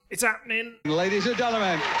It's happening. Ladies and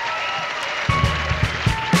gentlemen.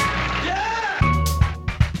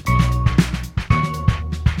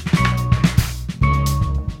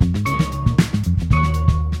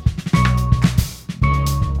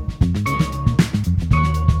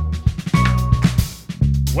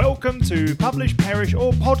 Welcome to Publish, Perish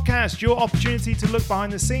or Podcast, your opportunity to look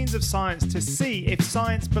behind the scenes of science to see if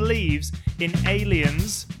science believes in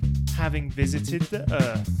aliens having visited the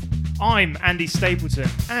Earth. I'm Andy Stapleton,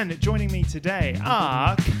 and joining me today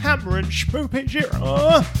are Cameron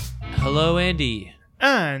Schmoopit-Gira Hello, Andy.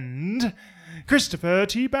 and Christopher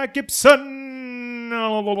Teabag Gibson.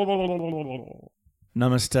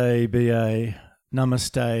 Namaste, BA.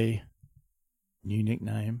 Namaste. New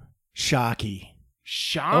nickname. Sharky.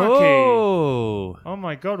 Sharky. Oh,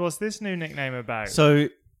 My God, what's this new nickname about? So,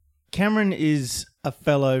 Cameron is a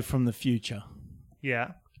fellow from the future.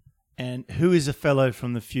 Yeah. And who is a fellow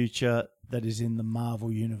from the future that is in the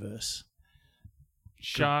Marvel universe?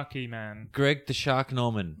 Sharky man. Greg the Shark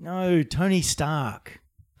Norman. No, Tony Stark.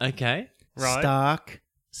 Okay. Right.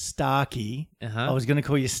 Starky. Uh-huh. I was going to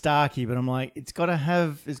call you Starky, but I'm like, it's got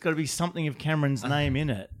to be something of Cameron's name in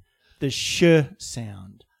it. The sh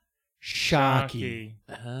sound. Sharky.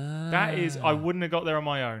 That is, I wouldn't have got there on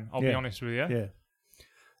my own. I'll be Yeah. honest with you. Yeah.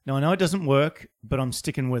 No, I know it doesn't work, but I'm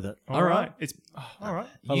sticking with it. All right. It's all right.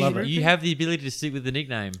 I love it. You have the ability to stick with the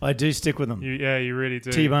nickname. I do stick with them. You really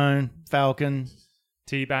do. T-Bone, Falcon.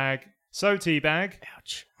 Teabag. So Teabag,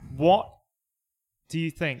 Ouch. what do you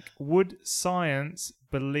think? Would science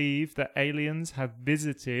believe that aliens have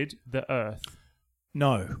visited the Earth?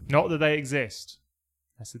 No. Not that they exist.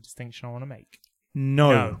 That's the distinction I want to make.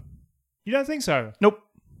 No. You don't think so? Nope.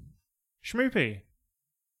 Schmoopy.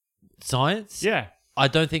 Science? Yeah. I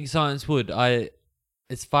don't think science would.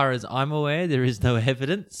 As far as I'm aware, there is no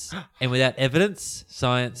evidence. And without evidence,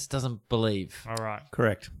 science doesn't believe. All right.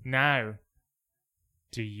 Correct. Now,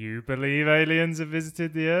 do you believe aliens have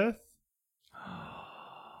visited the Earth?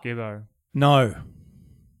 Gibbo. No.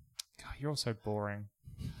 God, you're so boring.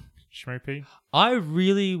 Schmoopy? I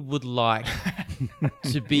really would like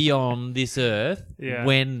to be on this earth Yeah.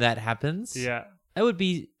 when that happens. Yeah. That would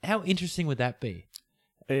be... How interesting would that be?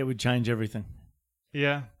 It would change everything.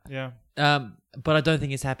 Yeah. Yeah. But I don't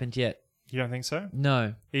think it's happened yet. You don't think so?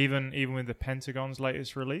 No. Even with the Pentagon's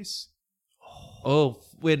latest release? Oh,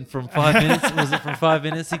 when from 5 minutes? Was it from 5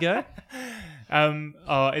 minutes ago?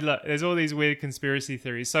 Look, there's all these weird conspiracy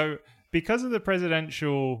theories. So because of the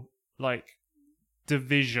presidential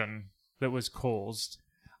division that was caused,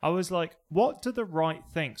 I was like, what do the right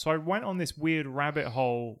think? So I went on this weird rabbit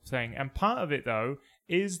hole thing, and part of it though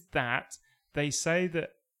is that they say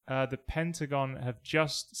that the Pentagon have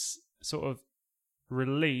just sort of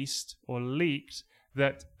released or leaked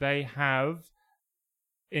that they have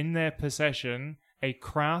in their possession a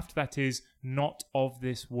craft that is not of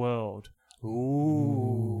this world.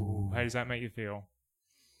 Ooh. How does that make you feel?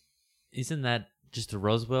 Isn't that just a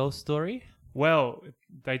Roswell story? Well,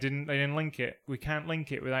 they didn't link it. We can't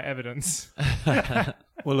link it without evidence.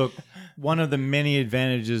 Well, look, one of the many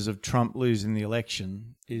advantages of Trump losing the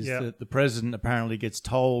election is that the president apparently gets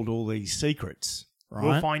told all these secrets, right?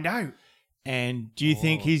 We'll find out. And do you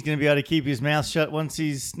think he's going to be able to keep his mouth shut once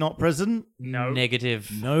he's not president? No.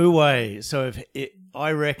 Negative. No way. So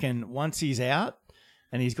I reckon once he's out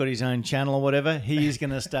and he's got his own channel or whatever, he is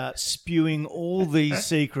going to start spewing all these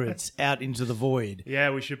secrets out into the void.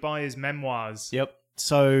 Yeah, we should buy his memoirs. Yep.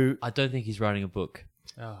 So, I don't think he's writing a book.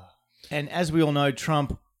 Oh. and as we all know,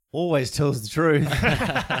 Trump always tells the truth.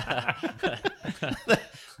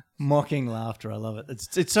 Mocking laughter. I love it.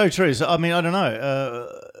 It's so true. So, I mean, I don't know.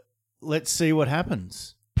 Let's see what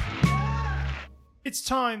happens. It's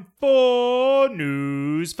time for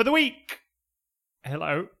news for the week.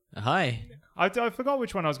 Hello. Hi. I forgot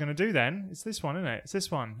which one I was going to do then. It's this one, isn't it? It's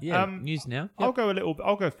this one. Yeah, news now. Yep.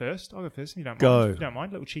 I'll go first. If you don't mind. Go. If you don't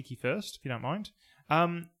mind. A little cheeky first, if you don't mind.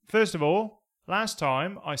 First of all, last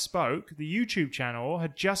time I spoke, the YouTube channel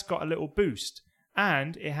had just got a little boost,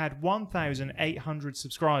 and it had 1,800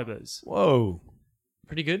 subscribers. Whoa.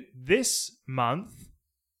 Pretty good. This month,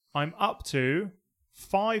 I'm up to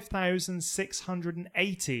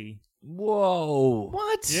 5,680. Whoa.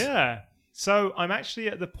 What? Yeah. So I'm actually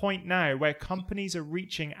at the point now where companies are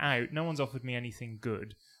reaching out. No one's offered me anything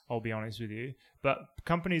good, I'll be honest with you. But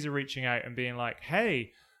companies are reaching out and being like,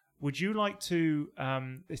 hey, would you like to...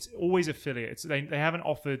 it's always affiliates. They haven't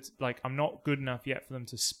offered... I'm not good enough yet for them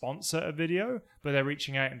to sponsor a video, but they're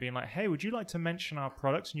reaching out and being like, hey, would you like to mention our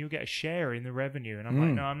products and you'll get a share in the revenue? And I'm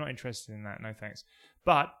like, no, I'm not interested in that. No, thanks.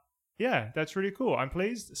 But... yeah, that's really cool. I'm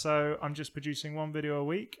pleased. So I'm just producing one video a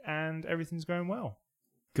week and everything's going well.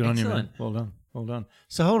 Good on you, man. Excellent. Well done. Well done.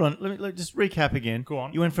 So hold on. Let me just recap again. Go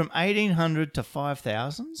on. You went from 1,800 to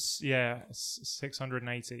 5,000 Yeah,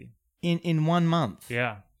 680. in 1 month.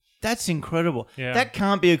 Yeah. That's incredible. Yeah. That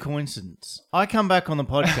can't be a coincidence. I come back on the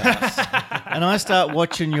podcast and I start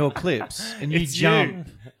watching your clips and you It's jump.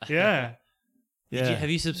 Yeah. Yeah. Have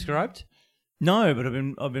you subscribed? No, but I've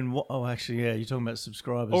been. Oh, actually, yeah. You're talking about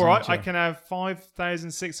subscribers. All right, aren't you? I can have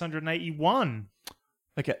 5,681.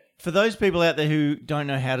 Okay, for those people out there who don't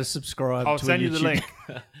know how to subscribe, I'll to send a you the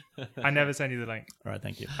YouTube- link. I never send you the link. All right,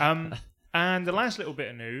 thank you. And the last little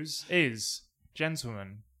bit of news is,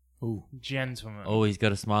 gentlemen, Ooh, Oh, he's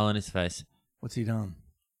got a smile on his face. what's he done?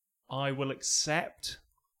 I will accept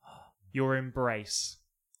your embrace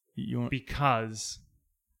You want? because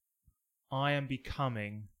I am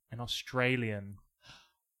becoming an Australian.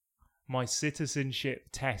 My citizenship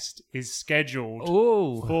test is scheduled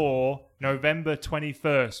Oh, for November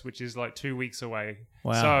 21st, which is like 2 weeks away.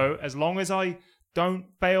 Wow. So as long as I don't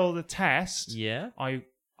fail the test, yeah. I'm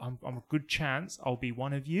a good chance I'll be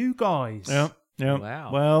one of you guys. Yep.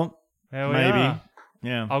 Wow. Well, There we maybe. are.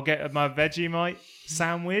 Yeah. I'll get my Vegemite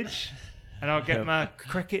sandwich and I'll get my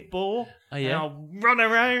cricket ball Oh, yeah? and I'll run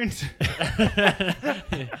around.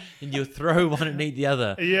 And you'll throw one and eat the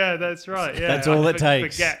other. Yeah, that's right. Yeah, That's all I it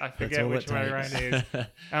takes. I That's forget all which it way takes. around it is.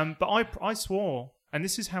 But I swore, and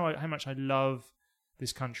this is how much I love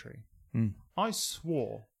this country. Mm. I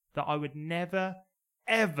swore that I would never,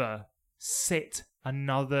 ever sit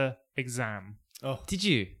another exam. Did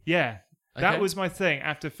you? Yeah. That Okay. was my thing.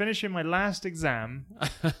 After finishing my last exam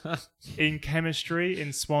in chemistry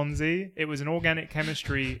in Swansea, it was an organic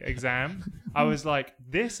chemistry exam. I was like,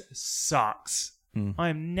 this sucks. I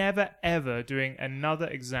am never, ever doing another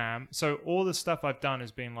exam. So all the stuff I've done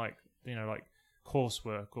has been like, like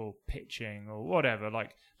coursework or pitching or whatever,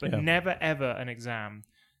 but Yeah. never, ever an exam.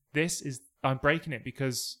 I'm breaking it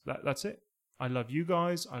because that's it. I love you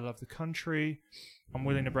guys. I love the country. I'm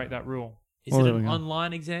willing to break that rule. Is Well, it there we an go.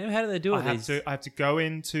 online exam? How do they do it? I have to go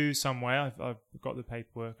into somewhere. I've got the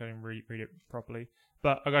paperwork. I didn't read it properly,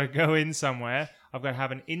 but I got to go in somewhere. I've got to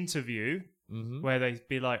have an interview where they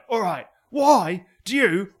be like, "All right, why do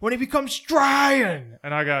you want to become Australian?"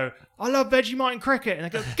 And I go, "I love Vegemite and cricket." And they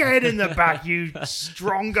go, "Get in the back, you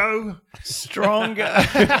strongo." Stronger.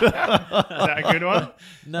 Is that a good one?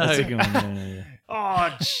 No. That's a good one. Yeah.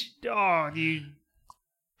 Oh, you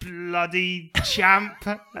bloody champ.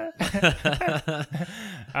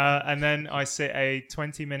 And then I sit a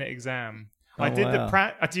 20-minute exam. Oh, I did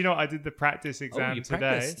wow. do you know what? I did the practice Oh, exam you today.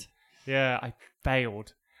 practiced. Yeah, I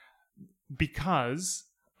failed because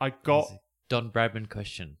I got Don Bradman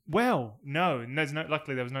question. well. No,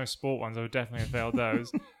 luckily there was no sport ones. I would definitely have failed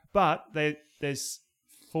those. But there's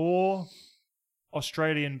 4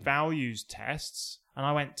 Australian values tests, and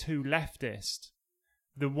I went 2 leftist.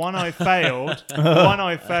 The one I failed,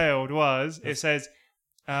 was it says,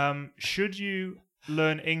 should you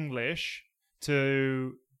learn English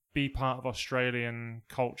to be part of Australian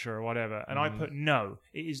culture or whatever? And I put no.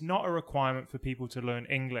 It is not a requirement for people to learn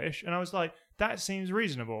English. And I was like, that seems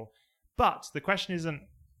reasonable. But the question isn't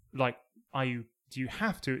like, do you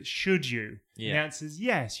have to? It's should you? Yeah. The answer is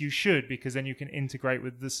yes, you should, because then you can integrate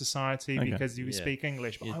with the society Okay. because you Yeah. speak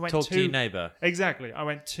English. But You I went talk too to your neighbour. Exactly. I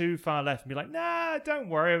went too far left and be like, nah, don't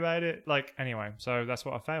worry about it. Anyway, so that's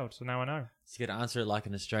what I failed. So now I know. So you got to answer it like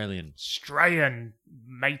an Australian. Australian,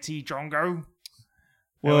 matey Drongo.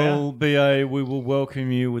 Well, BA, we will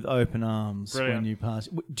welcome you with open arms Brilliant. when you pass.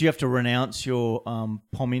 Do you have to renounce your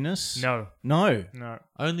pomminess? No. No.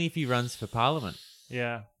 Only if he runs for Parliament.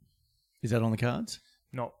 Yeah. Is that on the cards?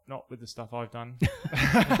 Not with the stuff I've done.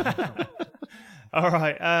 All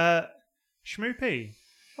right. Schmoopy,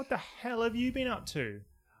 what the hell have you been up to?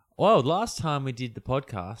 Well, last time we did the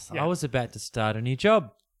podcast, Yeah. I was about to start a new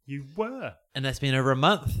job. You were. And that's been over a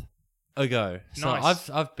month ago. So Nice.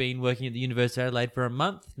 I've been working at the University of Adelaide for a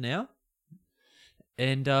month now.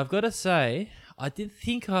 And I've got to say, I did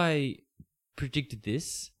think I predicted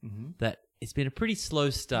this, that it's been a pretty slow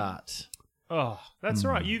start. Oh, that's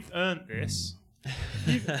right. You've earned this.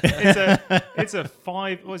 It's a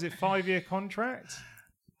 5-year contract?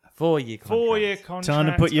 4-year contract. 4-year contract. Time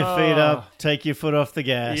to put your feet Oh. up, take your foot off the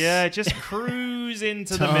gas. Yeah, just cruise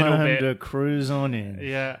into the Time middle bit. to cruise on in.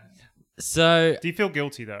 Yeah. So, Do you feel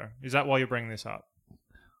guilty though? Is that why you're bringing this up?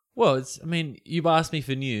 well, you've asked me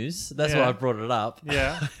for news. That's Yeah. why I brought it up.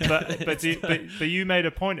 Yeah, but you made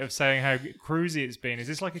a point of saying how cruisy it's been. Is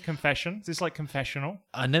this like a confession? Is this like confessional?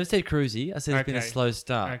 I never said cruisy. I said it's been a Okay. slow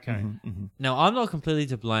start. Okay. Now, I'm not completely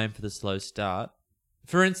to blame for the slow start.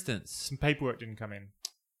 For instance, Some paperwork didn't come in.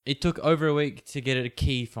 it took over a week to get a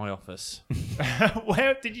key for my office.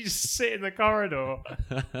 Where did you just sit in the corridor?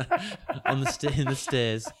 On the in the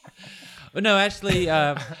stairs. But no, actually,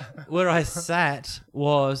 where I sat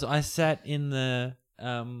in the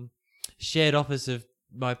shared office of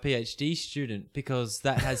my PhD student because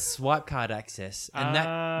that has swipe card access, and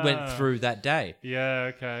that went through that day.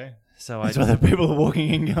 Yeah, okay. So That's why the people are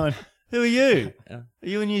walking in going, "Who are you? Are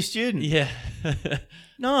you a new student?" yeah.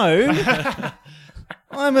 No,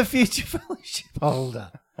 I'm a future fellowship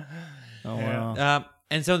holder. Oh Yeah. wow!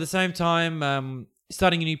 And so at the same time,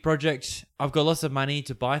 starting a new project, I've got lots of money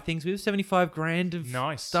to buy things with, 75 grand of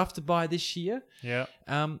Nice. stuff to buy this year. Yeah.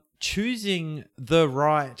 Choosing the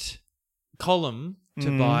right column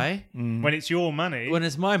to buy When it's your money. when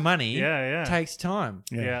it's my money yeah. takes time.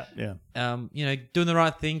 Yeah. Doing the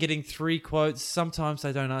right thing, getting 3 quotes. Sometimes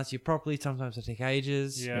they don't answer you properly. Sometimes they take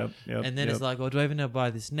ages. Yeah. And then it's like, well, do I even know to buy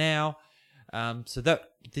this now? So that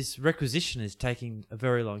this requisition is taking a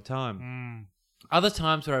very long time. Other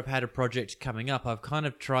times where I've had a project coming up, I've kind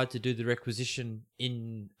of tried to do the requisition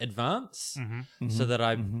in advance so that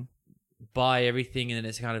I buy everything and then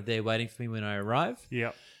it's kind of there waiting for me when I arrive.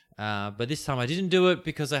 Yep. But this time I didn't do it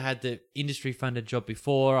because I had the industry funded job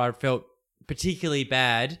before. I felt particularly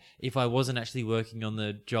bad if I wasn't actually working on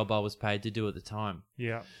the job I was paid to do at the time.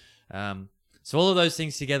 Yeah. So all of those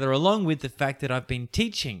things together, along with the fact that I've been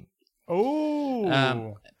teaching,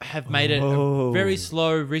 Oh. have made it a very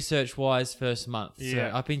slow research-wise first month.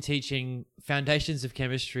 Yeah. So I've been teaching Foundations of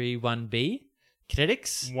Chemistry 1B,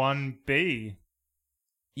 Kinetics. 1B.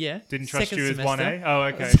 Yeah. Didn't trust second you as semester. 1A? Oh,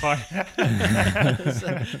 okay, fine.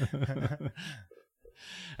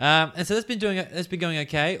 And so that's been going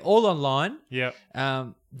okay, all online. Yep.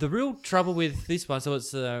 The real trouble with this one, so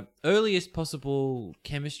it's the earliest possible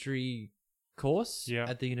chemistry course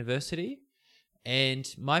at the university, and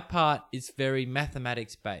my part is very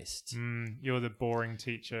mathematics based. You're the boring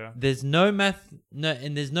teacher. There's no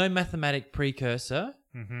mathematic precursor.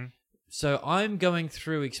 Mm-hmm. So I'm going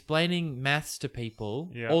through explaining maths to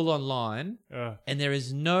people all online, and there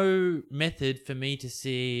is no method for me to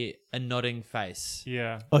see a nodding face.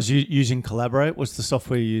 Yeah. I was using Collaborate. What's the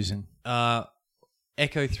software you're using?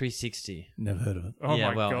 Echo 360. Never heard of it. Oh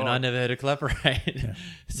my God. And I never heard of Collaborate.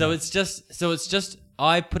 So it's just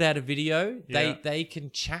I put out a video. Yeah. They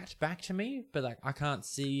can chat back to me, but like I can't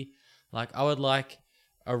see. Like I would like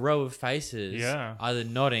a row of faces, either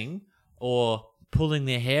nodding or pulling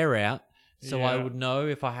their hair out, so I would know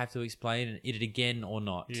if I have to explain it again or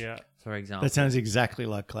not. Yeah. For example. That sounds exactly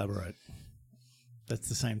like Collaborate. That's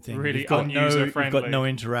the same thing. Really You've got user-friendly. You've got no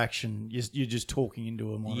interaction. You're just talking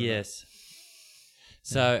into a monitor. Yes.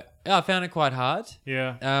 So I found it quite hard.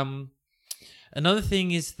 Yeah. Another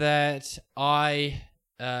thing is that I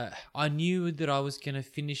knew that I was going to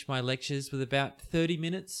finish my lectures with about 30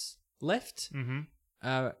 minutes left. Mm-hmm.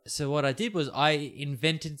 So what I did was I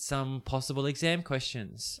invented some possible exam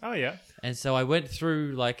questions. Oh, yeah. And so I went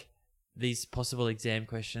through like these possible exam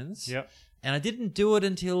questions. Yep. And I didn't do it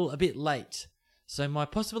until a bit late. So my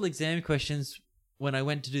possible exam questions, when I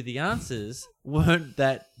went to do the answers, weren't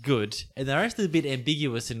that good. And they're actually a bit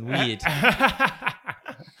ambiguous and weird.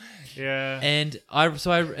 Yeah. And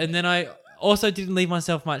I also didn't leave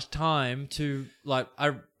myself much time to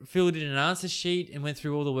I filled in an answer sheet and went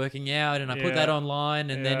through all the working out, and I put that online,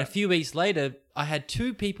 and then a few weeks later I had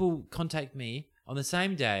 2 people contact me on the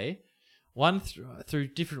same day, one through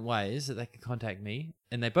different ways that they could contact me,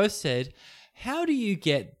 and they both said, "How do you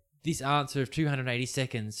get this answer of 280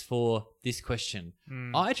 seconds for this question?"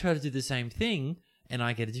 I try to do the same thing and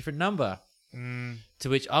I get a different number. To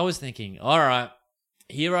which I was thinking, all right,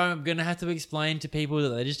 here I'm going to have to explain to people that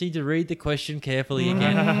they just need to read the question carefully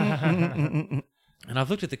again. And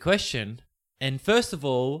I've looked at the question, and first of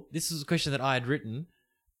all, this was a question that I had written,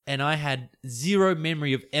 and I had zero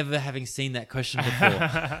memory of ever having seen that question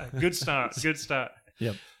before. Good start. Good start.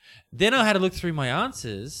 Yep. Then I had to look through my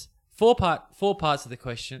answers. Four parts of the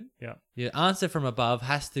question. Yeah. Your answer from above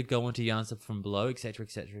has to go into your answer from below, etc.,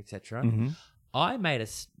 etc., etc. I made a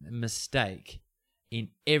mistake in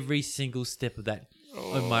every single step of that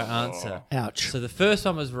of my answer. Ouch. So the first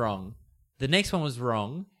one was wrong. The next one was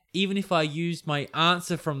wrong. Even if I used my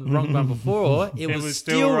answer from the wrong one before, it was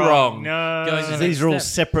still wrong. No. Going to the These next are all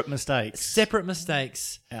step. separate mistakes. Separate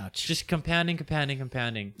mistakes. Ouch. Just compounding.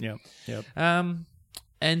 Yep. Yep.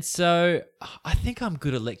 And so I think I'm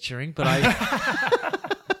good at lecturing, but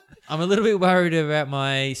I'm a little bit worried about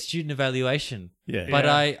my student evaluation. Yeah. But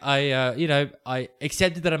Yeah. I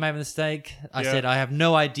accepted that I made a mistake. I said I have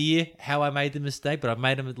no idea how I made the mistake, but I've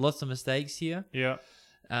made lots of mistakes here. Yeah.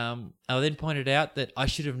 I then pointed out that I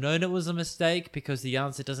should have known it was a mistake because the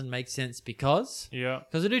answer doesn't make sense because Yeah.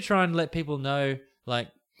 I do try and let people know, like,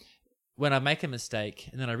 when I make a mistake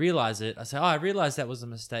and then I realize it, I say, I realized that was a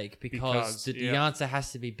mistake because the yeah. answer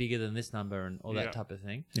has to be bigger than this number and all Yeah. that type of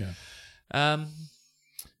thing. Yeah.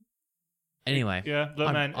 Anyway. Yeah,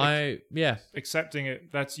 look, man. Yeah. Accepting it,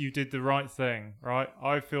 you did the right thing, right?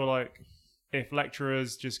 I feel like if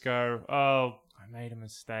lecturers just go, oh, I made a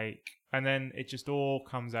mistake, and then it just all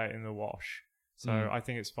comes out in the wash. So I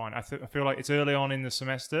think it's fine. I feel like it's early on in the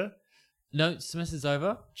semester. No, semester's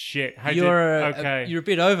over. Shit. You're okay. You're a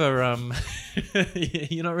bit over.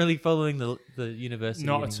 You're not really following the university.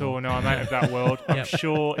 Not anymore. at all. No, I'm out of that world. I'm Yep.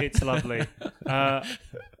 sure it's lovely.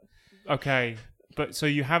 Okay. But so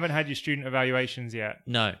you haven't had your student evaluations yet?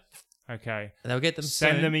 No, Okay. they'll get them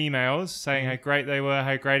Send soon. them emails saying how great they were,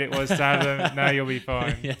 how great it was to have them. Now you'll be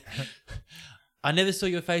fine. Yeah. I never saw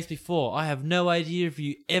your face before. I have no idea if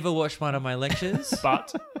you ever watched one of my lectures,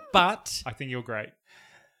 But but I think you're great.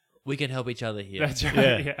 we can help each other here. That's right.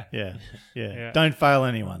 Yeah. Yeah. Yeah. Yeah. Don't fail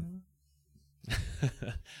anyone.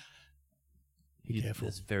 Be careful.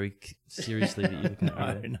 That's very seriously that you're looking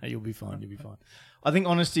at me. No, you'll be fine. You'll be fine. I think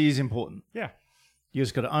honesty is important. Yeah. You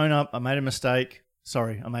just got to own up. I made a mistake.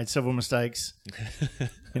 Sorry, I made several mistakes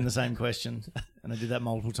in the same question, and I did that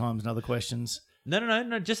multiple times in other questions.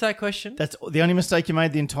 No, just that question. That's the only mistake you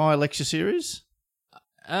made the entire lecture series?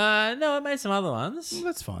 No, I made some other ones. Well,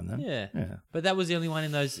 that's fine then. Yeah. But that was the only one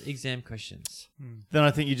in those exam questions. Then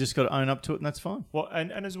I think you just got to own up to it, and that's fine. Well,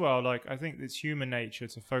 and as well, like, I think it's human nature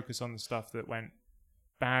to focus on the stuff that went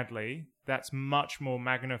badly. That's much more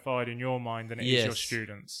magnified in your mind than it is your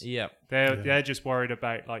students. Yeah. They're just worried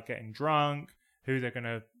about, like, getting drunk, who they're going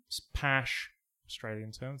to pash,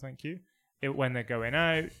 Australian term, thank you, when they're going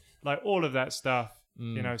out, like all of that stuff,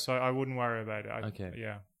 you know, so I wouldn't worry about it. Okay.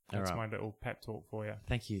 Yeah. All That's right. my little pep talk for you.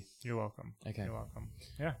 Thank you. You're welcome. Okay. You're welcome.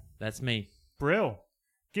 Yeah. That's me. Brill.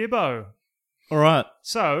 Gibbo. All right.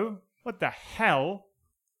 So, what the hell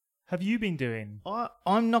have you been doing?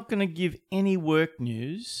 I'm not going to give any work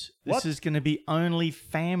news. This What? is going to be only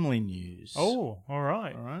family news. Oh, all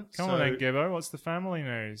right. All right. Come on then, Gibbo. What's the family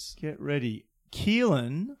news? Get ready.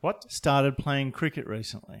 Keelan What? started playing cricket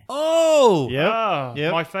recently. Oh! Yep. Ah,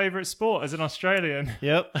 Yep. my favourite sport as an Australian.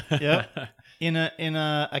 Yep. Yep. in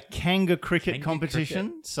a Kanga cricket Kanga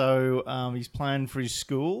competition. So he's playing for his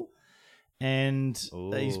school, and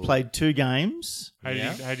he's Ooh. played 2 games. How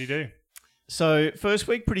do you do? So first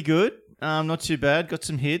week pretty good, not too bad. Got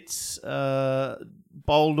some hits,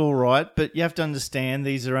 bowled all right. But you have to understand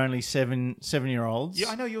these are only 7-year-olds. Yeah,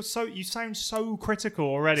 I know you sound so critical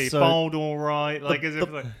already. So- Bowled all right, like as if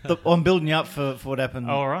like, I'm building you up for what happened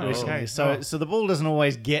Oh, all right, recently. okay. So Oh. so the ball doesn't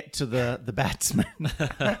always get to the batsman.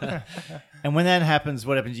 And when that happens,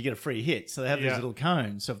 what happens? You get a free hit. So they have these Yeah. little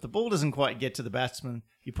cones. So if the ball doesn't quite get to the batsman,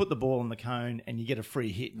 you put the ball on the cone and you get a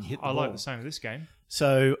free hit and you hit the I ball. like the sound of this game.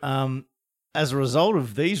 So as a result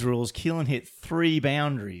of these rules, Keelan hit 3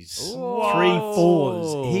 boundaries, Whoa. 3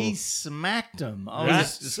 fours. He smacked them. I was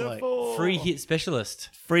That's just a like four. Free hit specialist.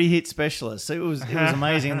 free hit specialist. So it was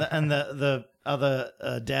amazing. And the other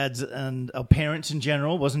dads and parents in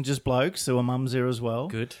general wasn't just blokes. There were mums there as well.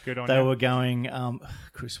 Good. Good on They you. were going,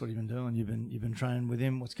 Chris, what have you been doing? You've been training with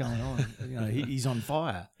him. What's going on? He's on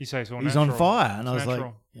fire. You say it's all He's natural. on fire. And I was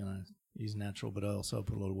Natural. like, he's natural, but I also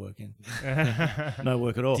put a lot of work in. No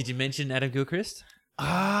work at all. Did you mention Adam Gilchrist?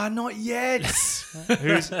 Not yet.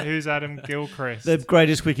 Who's Adam Gilchrist? The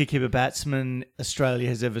greatest wicketkeeper batsman Australia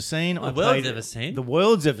has ever seen. The world's ever seen. The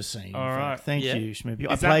world's ever seen. All in fact. right. Thank Yeah. you,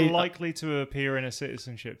 Schmippy. Is that likely to appear in a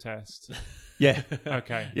citizenship test? Yeah.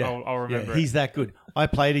 Okay, Yeah. I'll remember it. He's that good. I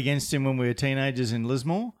played against him when we were teenagers in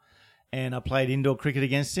Lismore, and I played indoor cricket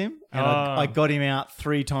against him, and I got him out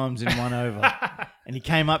 3 times in 1 over. And he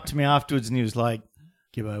came up to me afterwards and he was like,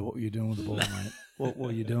 Gibbo, what were you doing with the ball, mate? What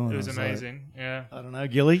were you doing? It was I like, amazing. Yeah, I don't know,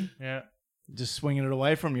 Gilly. yeah. Just swinging it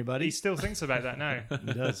away from you, buddy. He still thinks about that now.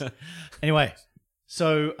 He does. Anyway,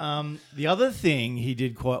 so the other thing he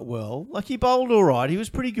did quite well, like he bowled all right. He was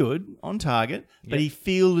pretty good on target, but he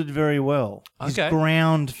fielded very well. His Okay.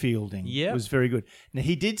 ground fielding Yep. was very good. Now,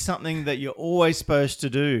 he did something that you're always supposed to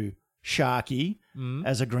do, Sharky,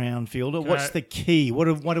 as a ground fielder. What's the key? What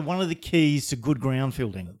are one of the keys to good ground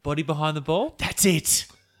fielding? Body behind the ball? That's it.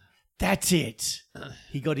 That's it.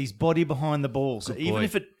 He got his body behind the ball. So Good even boy.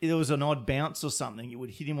 if there was an odd bounce or something, it would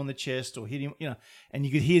hit him on the chest or hit him, and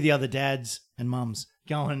you could hear the other dads and mums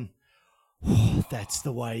going, oh, that's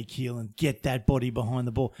the way, Keelan. Get that body behind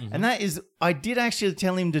the ball. And that is, I did actually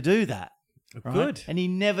tell him to do that. Right? Good. And he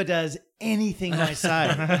never does anything I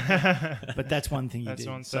say. But that's one thing he That's did.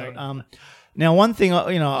 one So, thing. now, one thing,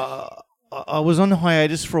 I I was on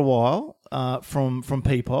hiatus for a while from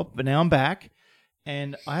P-pop, but now I'm back,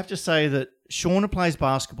 and I have to say that Shauna plays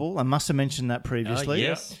basketball. I must have mentioned that previously.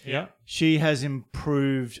 Yes. Yeah. She has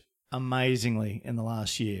improved amazingly in the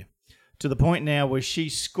last year, to the point now where she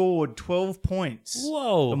scored 12 points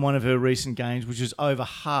Whoa. in one of her recent games, which is over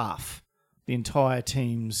half the entire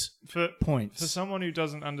team's For points. someone who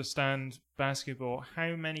doesn't understand basketball,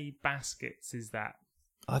 how many baskets is that?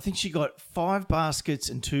 I think she got 5 baskets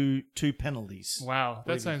and two penalties. Wow,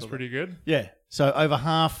 that sounds pretty good. Yeah. So over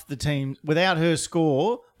half the team, without her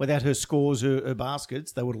scores, her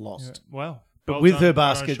baskets, they would have lost. Well, But well with done, her well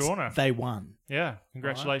done, baskets, Shauna. they won. Yeah,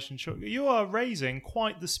 congratulations, Shauna. You are raising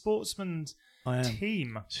quite the sportsman's I am.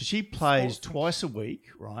 team. So she plays Sportsman. twice a week,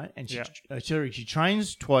 right? And Yeah. she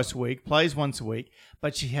trains twice a week, plays once a week,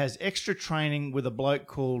 but she has extra training with a bloke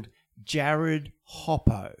called Jared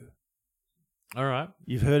Hoppo. All right.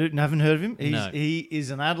 You've heard it and haven't heard of him? No. He is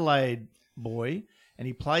an Adelaide boy, and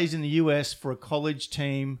he plays in the US for a college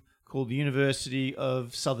team called the University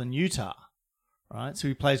of Southern Utah, right? So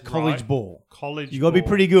he plays college Right. ball. College. You got to be ball.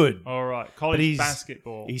 pretty good. All right, But college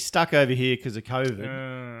basketball. He's stuck over here because of COVID,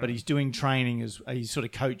 Uh, but he's doing training he's sort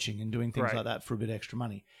of coaching and doing things Great. like that for a bit extra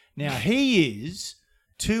money. Now he is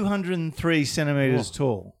 203 centimeters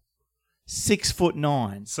tall,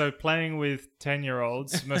 6'9". So playing with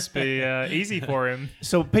 10-year-olds must be easy for him.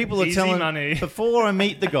 So people are Easy telling money. before I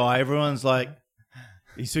meet the guy, everyone's like,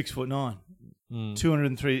 he's 6'9",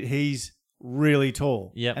 203. He's really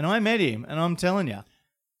tall. Yep. And I met him, and I'm telling you,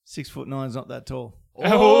 6'9" is not that tall.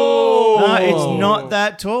 Oh, No, it's not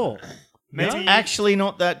that tall. Maybe- It's actually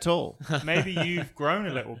not that tall. Maybe you've grown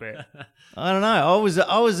a little bit. I don't know. I was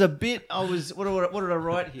what did I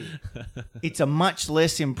write here? It's a much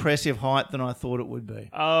less impressive height than I thought it would be.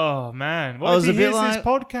 Oh man, I what was if a he bit hears like- this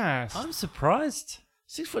podcast? I'm surprised.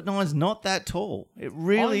 6'9" is not that tall. It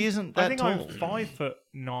really isn't that I think tall. I'm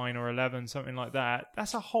 5'9" or 11, something like that.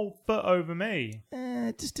 That's a whole foot over me.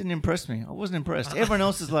 It just didn't impress me. I wasn't impressed. Everyone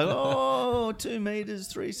else is like, 2 meters,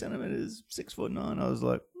 3 centimeters, 6'9". I was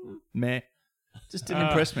like, meh. Just didn't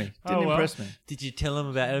impress me. Didn't well. impress me. Did you tell him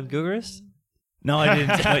about Adam Gugaris? No, I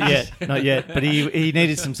didn't. Not yet. But he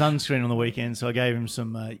needed some sunscreen on the weekend, so I gave him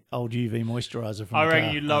some old UV moisturizer from I the reckon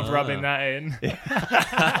car. you love rubbing that in.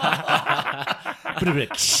 Put a bit.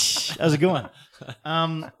 That was a good one.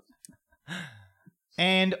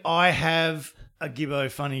 And I have a Gibbo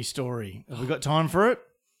funny story. Have we got time for it?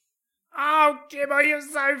 Oh, Gibbo, you're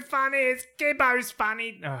so funny. It's Gibbo's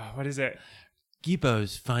funny. Oh, what is it?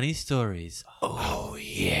 Gibbo's funny stories.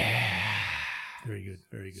 Very good.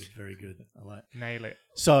 Very good. Very good. I like. Nail it.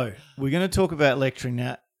 So we're going to talk about lecturing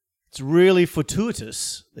now. It's really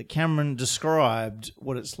fortuitous that Cameron described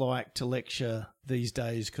what it's like to lecture these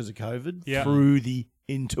days because of COVID Yeah. through the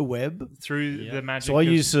interweb. Through the magic So I of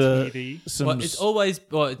use TV. some. Well,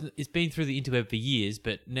 it's been through the interweb for years,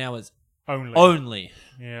 but now it's Only. only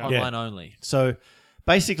Yeah. online only. So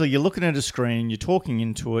basically, you're looking at a screen, you're talking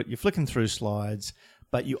into it, you're flicking through slides,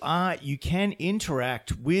 but you can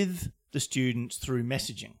interact with the students through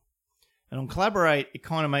messaging. And on Collaborate, it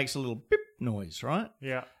kind of makes a little beep noise, right?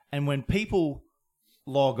 Yeah. And when people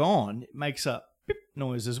log on, it makes a beep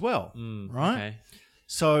noise as well, right? Okay.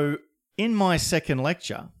 So in my second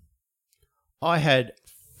lecture, I had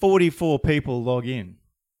 44 people log in.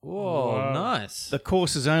 Whoa, Wow. nice. The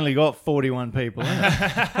course has only got 41 people in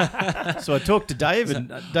it. So I talked to David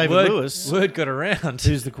Lewis, Word got around.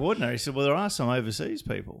 who's the coordinator. He said, well, there are some overseas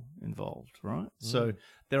people involved, right? So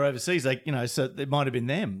they're overseas. So it might have been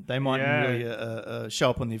them. They mightn't Yeah. really show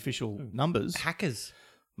up on the official numbers. Hackers.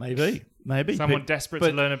 Maybe. Someone desperate to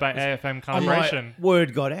learn about AFM I'm like, calibration.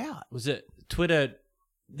 word got out. Was it Twitter?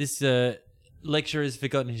 This lecturer has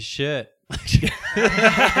forgotten his shirt.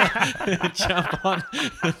 Jump on.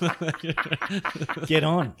 Get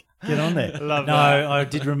on there. Love no, that. I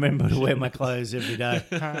did remember to wear my clothes every day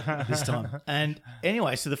this time. And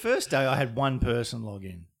anyway, so the first day I had one person log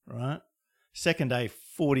in, right? Second day,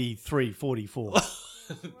 43, 44.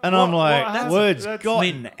 And I'm like, that's- word's that's-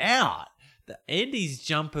 gotten out. Andy's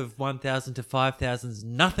jump of 1,000 to 5,000 is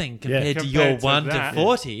nothing compared to Compared your to 1 that. to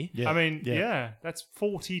 40. Yeah, I mean, yeah, that's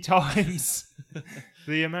 40 times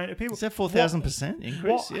the amount of people. Is that 4,000% increase?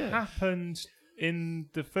 What Yeah. happened in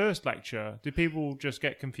the first lecture? Did people just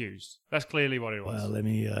get confused? That's clearly what it was. Well, let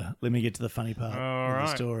me get to the funny part All of the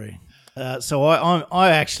right. story. So I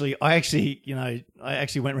actually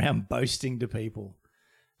went around boasting to people,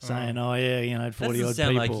 saying, "Oh yeah, That 40 odd doesn't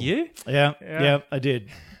sound people." like you. Yeah, I did.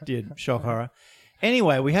 Shock horror.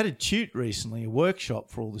 Anyway, we had a tute recently, a workshop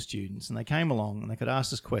for all the students, and they came along and they could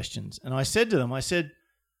ask us questions. And I said to them,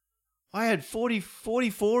 I had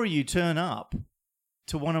 44 of you turn up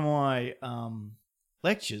to one of my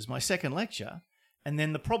lectures, my second lecture, and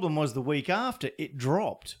then the problem was the week after it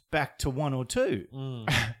dropped back to 1 or 2.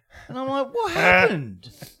 And I'm like, what happened?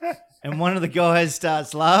 And one of the guys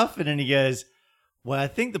starts laughing and he goes, well, I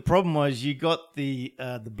think the problem was you got the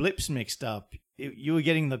blips mixed up. You were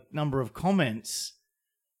getting the number of comments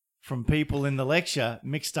from people in the lecture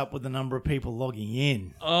mixed up with the number of people logging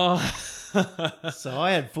in. Oh. So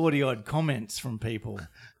I had 40-odd comments from people,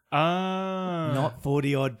 not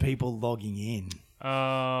 40-odd people logging in.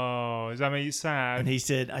 Oh, does that make you sad? And I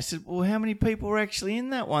said, well, how many people were actually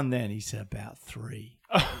in that one then? He said, about 3.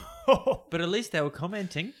 But at least they were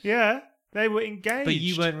commenting. Yeah, they were engaged. But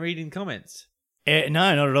you weren't reading comments. No,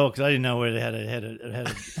 not at all, because I didn't know where how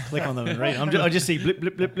to click on them and read. I just see blip,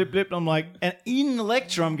 blip, blip, blip, blip. And I'm like, and in the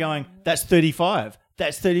lecture, I'm going, that's 35.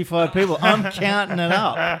 That's 35 people. I'm counting it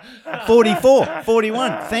up. 44,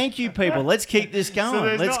 41. Thank you, people. Let's keep this going. So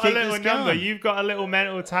there's Let's not keep a little this number. going. You've got a little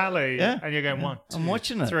mental tally. Yeah. And you're going, Yeah. 1, 2, I'm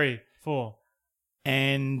watching it. 3, 4.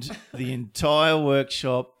 And the entire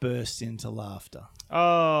workshop burst into laughter.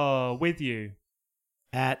 Oh, with you.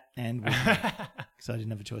 At and with me. So I didn't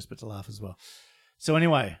have a choice but to laugh as well. So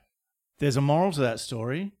anyway, there's a moral to that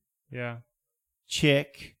story. Yeah.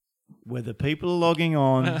 Check whether people are logging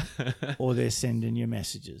on or they're sending you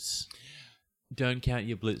messages. Don't count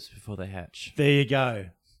your blips before they hatch. There you go.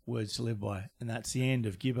 Words to live by. And that's the end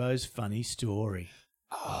of Gibbo's funny story.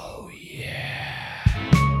 Oh, yeah.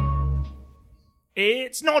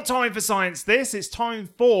 It's not time for science this. It's time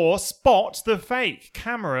for Spot the Fake.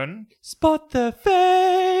 Cameron. Spot the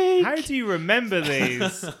fake. How do you remember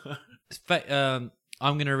these? I'm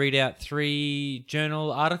going to read out 3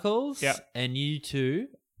 journal articles. Yep. And you two,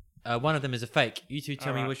 one of them is a fake. You two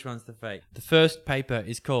tell me Alright. which one's the fake. The first paper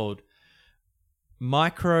is called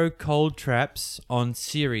Micro Cold Traps on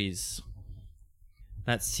Ceres.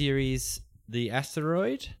 That's Ceres, the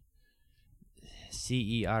asteroid.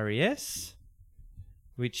 CERES.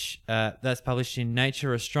 Which that's published in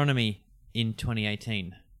Nature Astronomy in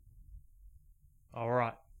 2018. All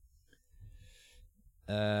right.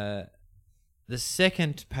 The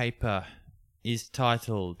second paper is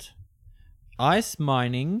titled Ice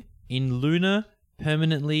Mining in Lunar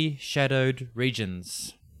Permanently Shadowed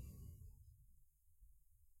Regions.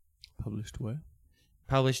 Published where?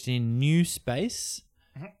 Published in New Space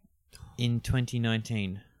in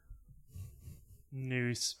 2019.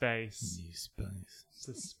 New space. New space.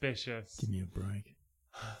 Suspicious. Give me a break.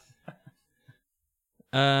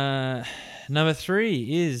 Number 3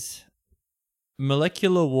 is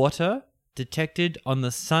molecular water detected on the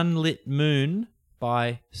sunlit moon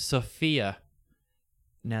by Sophia.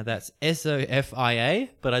 Now that's SOFIA,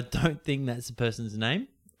 but I don't think that's a person's name.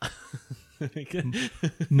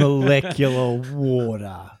 Molecular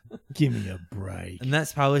water. Give me a break. And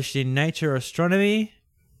that's published in Nature Astronomy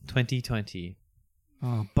 2020.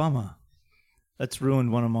 Oh, bummer. That's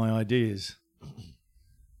ruined one of my ideas. I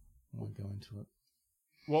won't go into it.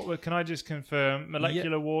 Can I just confirm?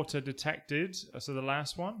 Molecular water detected. So the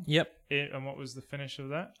last one. Yep. And what was the finish of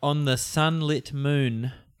that? On the sunlit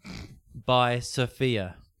moon by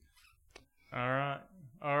Sophia. All right.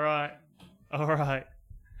 All right. All right.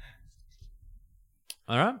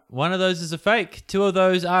 All right. One of those is a fake. 2 of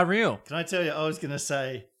those are real. Can I tell you, I was going to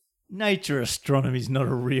say, Nature Astronomy is not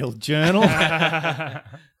a real journal.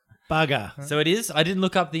 Bugger. So it is. I didn't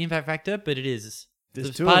look up the impact factor, but it is. There's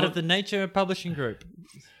It's 2 part of of the Nature Publishing Group.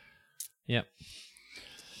 Yep.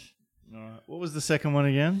 All right. What was the second one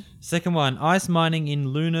again? Second one, ice mining in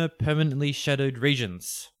lunar permanently shadowed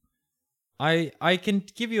regions. I can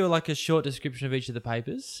give you a short description of each of the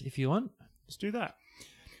papers if you want. Let's do that.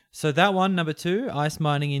 So that one, number 2, ice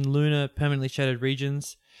mining in lunar permanently shadowed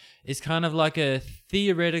regions, is kind of like a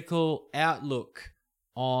theoretical outlook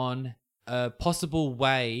on a possible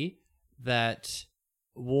way that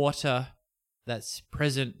water that's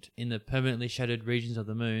present in the permanently shadowed regions of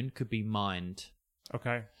the moon could be mined.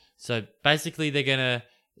 Okay. So basically they're going to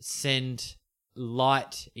send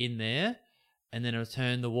light in there and then it'll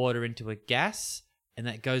turn the water into a gas and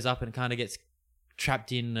that goes up and kind of gets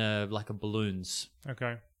trapped in like a balloons.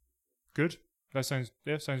 Okay. Good. That sounds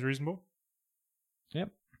reasonable.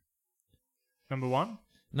 Yep. Number 1.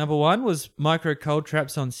 Number 1 was micro cold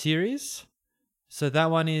traps on Ceres. So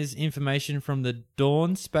that one is information from the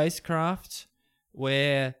Dawn spacecraft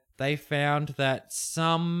where they found that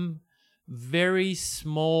some very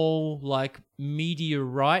small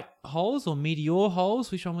meteorite holes or meteor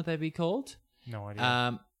holes, which one would they be called? No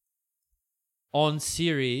idea. On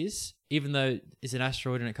Ceres, even though it's an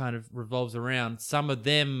asteroid and it kind of revolves around, some of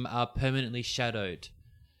them are permanently shadowed.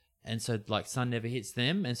 And so sun never hits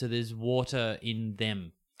them and so there's water in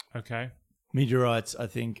them. Okay. Meteorites, I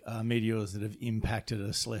think, are meteors that have impacted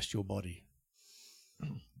a celestial body.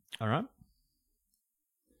 All right.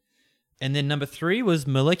 And then number 3 was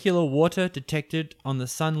molecular water detected on the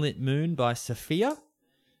sunlit moon by Sophia.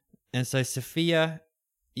 And so Sophia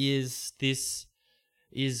is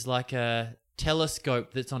like a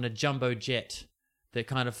telescope that's on a jumbo jet that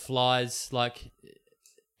kind of flies like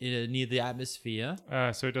near the atmosphere.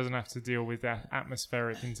 So it doesn't have to deal with that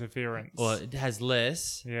atmospheric interference. Or it has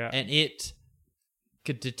less. Yeah. And it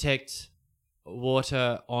could detect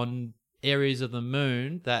water on areas of the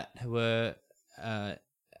moon that were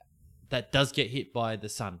that does get hit by the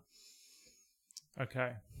sun.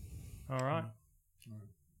 Okay. All right.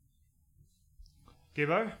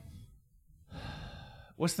 Gibbo?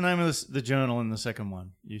 What's the name of the journal in the second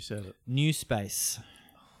one? You said it. New Space.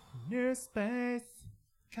 New space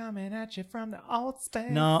coming at you from the old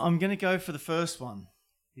space. No, I'm going to go for the first one.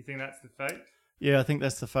 You think that's the fake? Yeah, I think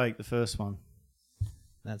that's the fake, the first one.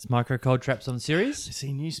 That's Micro Cold Traps on Sirius.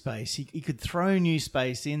 See, New Space. He could throw New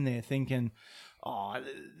Space in there thinking, oh,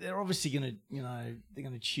 they're obviously going to, they're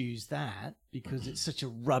going to choose that because it's such a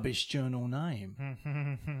rubbish journal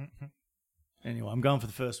name. Anyway, I'm going for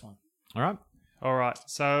the first one. All right. All right.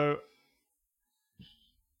 So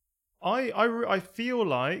I feel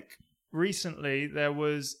like recently there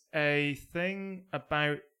was a thing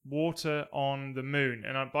about water on the moon.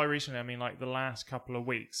 And by recently, I mean like the last couple of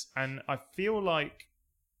weeks. And I feel like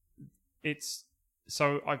it's...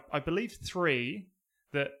 So I believe 3,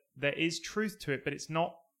 that there is truth to it, but it's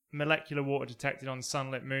not molecular water detected on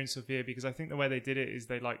sunlit moon, Sophia, because I think the way they did it is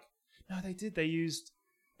they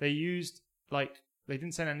used like, they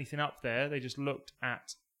didn't send anything up there. They just looked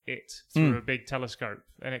at it through a big telescope,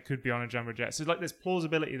 and it could be on a jumbo jet. So like, there's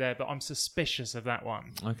plausibility there, but I'm suspicious of that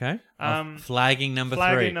one. Okay. Flagging number 3.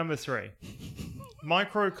 Flagging number 3.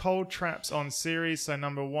 Micro cold traps on Sirius. So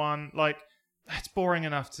number 1, like, that's boring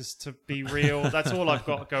enough to be real. That's all I've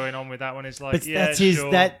got going on with that one. Is like, but yeah, that's his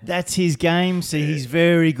sure. that's his game. See, he's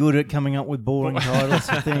very good at coming up with boring titles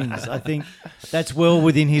for things. I think that's well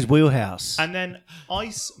within his wheelhouse. And then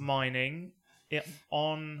ice mining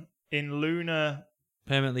in lunar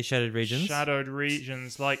Permanently shadowed regions. Shadowed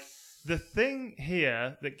regions. Like, the thing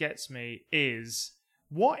here that gets me is,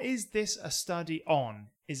 what is this a study on?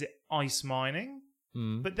 Is it ice mining?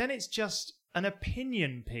 But then it's just an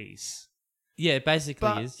opinion piece. Yeah, it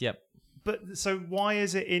basically is. Yep. But so why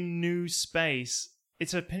is it in New Space?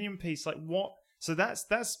 It's an opinion piece. Like, what? So that's.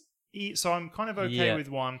 So I'm kind of okay with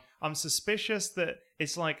 1. I'm suspicious that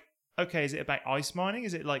it's like, okay, is it about ice mining?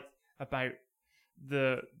 Is it like about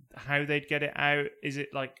how they'd get it out? Is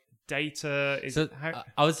it like data?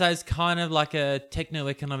 I would say it's kind of like a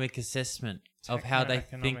techno-economic assessment of how they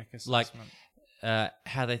think, like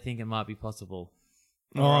how they think it might be possible.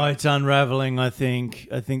 It's unraveling, I think.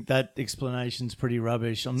 I think that explanation's pretty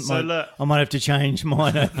rubbish. I might have to change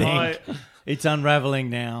mine, I think. It's unraveling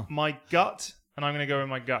now. My gut, and I'm going to go with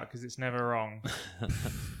my gut because it's never wrong.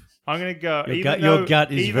 I'm going to go... Your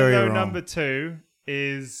gut is very wrong. Even though number 2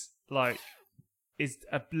 is a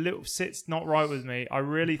little... sits not right with me, I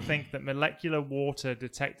really think that molecular water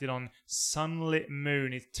detected on sunlit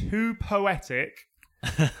moon is too poetic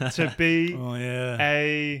to be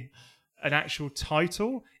an actual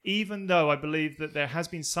title, even though I believe that there has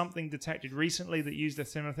been something detected recently that used a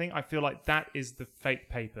similar thing. I feel like that is the fake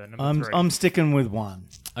paper, number 3. I'm sticking with 1.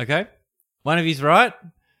 Okay. One of you's right.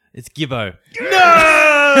 It's Gibbo. No!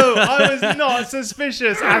 I was not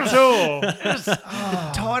suspicious at all.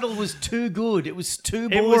 The title was too good. It was too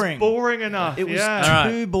boring. It was boring enough. It was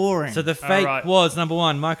too boring. So the fake was number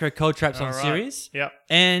 1, Micro Cold Traps on Sirius. Yep.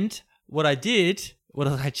 And what I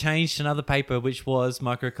changed to another paper, which was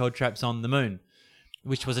Micro Cold Traps on the Moon,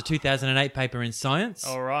 which was a 2008 paper in Science.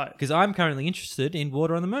 All right. Because I'm currently interested in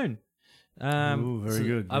water on the moon. Very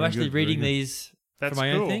good. I'm actually reading these for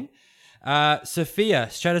my own thing. Sophia,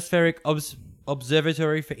 Stratospheric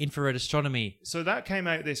Observatory for Infrared Astronomy. So that came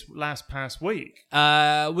out this past week?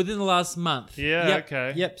 Within the last month. Yeah,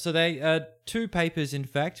 okay. Yep, so they 2 papers, in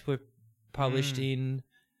fact, were published in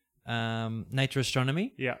Nature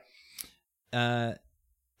Astronomy. Yeah. They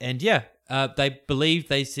believe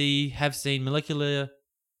they have seen molecular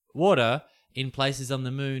water in places on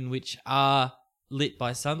the moon which are lit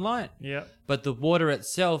by sunlight. Yeah. But the water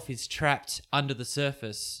itself is trapped under the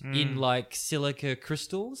surface in like silica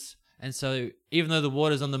crystals. And so even though the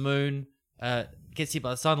water's on the moon, gets hit by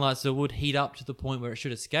the sunlight, so it would heat up to the point where it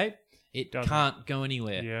should escape, it can't go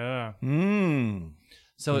anywhere. Yeah.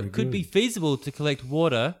 So it could be feasible to collect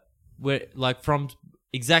water from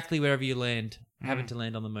exactly wherever you land, having to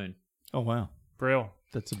land on the moon. Oh, wow. Brill.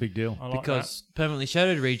 That's a big deal. I like because permanently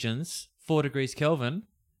shadowed regions, 4 degrees Kelvin,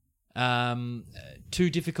 too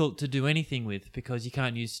difficult to do anything with because you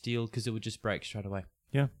can't use steel because it would just break straight away.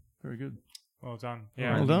 Yeah, very good. Well done.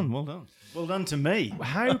 Yeah. Well done, well done. Well done to me.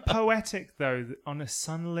 How poetic, though, that on a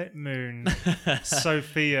sunlit moon,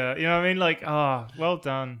 Sophia. You know what I mean? Like, well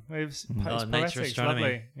done. It's nature poetic. It's astronomy.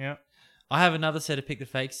 lovely. Yeah. I have another set of Pick the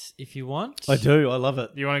Fakes if you want. I do. I love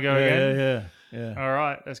it. You want to go again? Yeah. All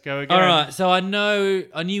right, let's go again. All right, so I knew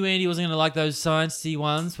Andy wasn't going to like those sciencey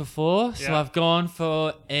ones before, so Yeah. I've gone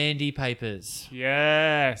for Andy Papers.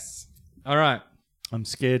 Yes. All right. I'm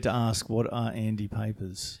scared to ask what are Andy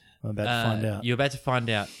Papers. I'm about to find out. You're about to find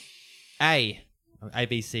out.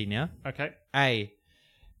 ABC now. Okay. A.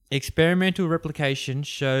 Experimental replication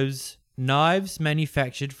shows knives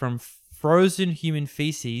manufactured from frozen human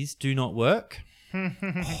feces do not work.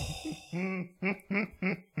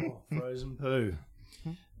 Frozen poo.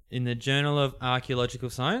 In the Journal of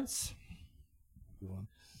Archaeological Science.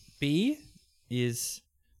 B is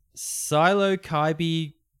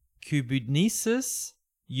psilocybe-cubonesis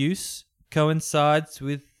use coincides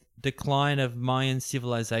with decline of Mayan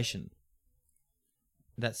civilization.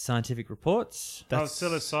 That's scientific reports.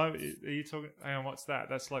 Psilocybin. Are you talking? Hang on, what's that?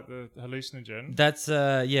 That's like the hallucinogen. That's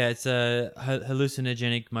it's a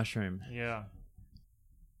hallucinogenic mushroom. Yeah.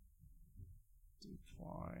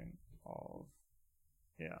 Decline of.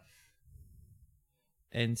 Yeah.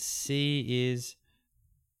 And C is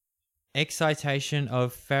excitation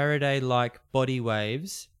of Faraday-like body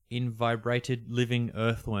waves in vibrated living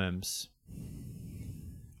earthworms.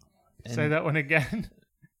 Say that one again.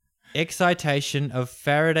 Excitation of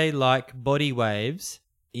Faraday-like body waves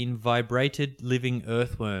in vibrated living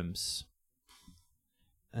earthworms.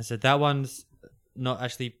 And so that one's not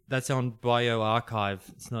actually, that's on bioRxiv.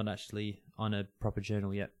 It's not actually on a proper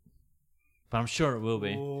journal yet. But I'm sure it will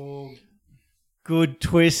be. Oh, good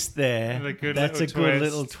twist there. That's a good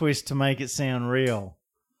little twist to make it sound real.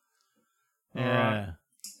 Yeah.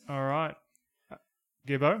 All right.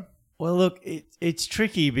 Gibbo? Well, look, it's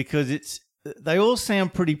tricky because they all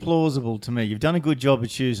sound pretty plausible to me. You've done a good job of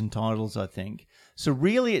choosing titles, I think. So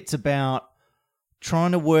really it's about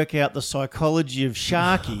trying to work out the psychology of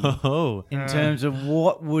Sharky in terms of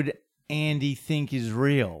what would Andy think is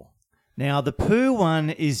real. Now, the poo one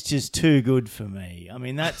is just too good for me. I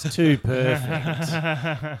mean, that's too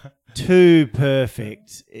perfect. Too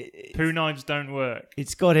perfect. Poo knives don't work.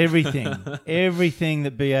 It's got everything. Everything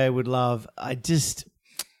that BA would love. I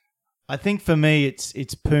think for me,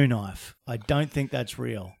 it's poo knife. I don't think that's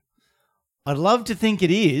real. I'd love to think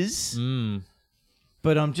it is,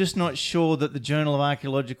 but I'm just not sure that the Journal of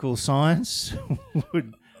Archaeological Science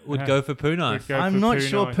would go for poo knife. I'm not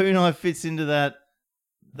sure poo knife fits into that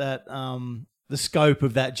the scope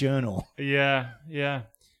of that journal. Yeah.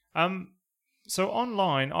 So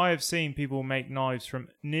online, I have seen people make knives from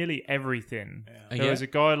nearly everything. Yeah. There was a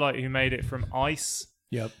guy who made it from ice.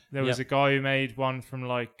 Yep. There was a guy who made one from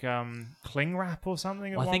cling wrap or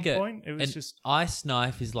something at one point. It was just ice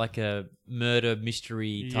knife is like a murder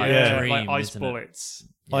mystery type dream, like ice isn't bullets.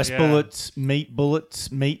 Ice bullets, meat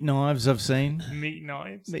knives I've seen. Meat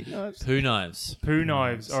knives. Poo knives. Poo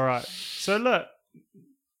knives. All right. So look,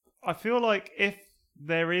 I feel like if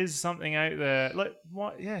there is something out there, like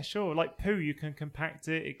what? Yeah, sure. Like poo, you can compact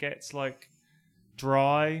it. It gets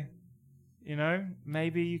dry. You know,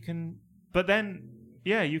 maybe you can. But then,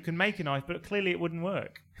 yeah, you can make a knife, but clearly it wouldn't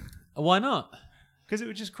work Why not? because it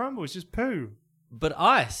would just crumble. It's just poo. But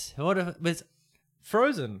ice. What if it's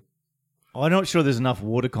frozen? I'm not sure there's enough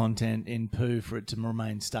water content in poo for it to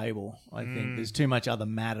remain stable. I think there's too much other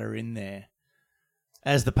matter in there.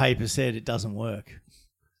 As the paper said, it doesn't work.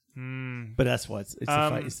 But that's why it's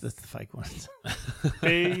the fake ones.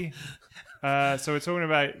 B. So we're talking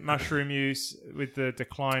about mushroom use with the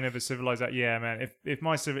decline of a civilization. Yeah, man.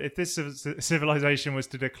 If this civilization was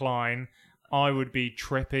to decline, I would be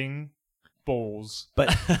tripping balls.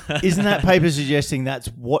 But isn't that paper suggesting that's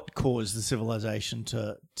what caused the civilization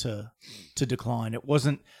to decline? It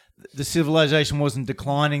wasn't the civilization wasn't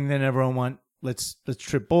declining. Then everyone went, let's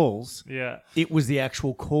trip balls. Yeah. It was the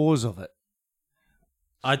actual cause of it.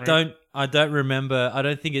 I don't remember.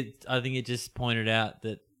 I think it just pointed out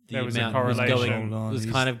that the There was a amount correlation. was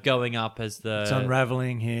kind of going up as the It's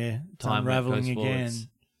unraveling here. It's time unraveling goes again. forwards.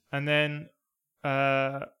 And then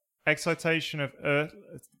excitation of earth,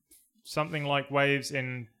 something like waves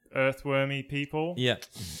in earthwormy people. Yeah.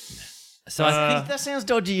 So I think That sounds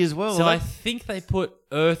dodgy as well. so. I think they put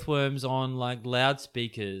earthworms on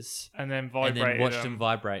loudspeakers And then and vibrate. then watched them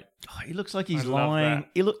vibrate. He looks like he's I love lying.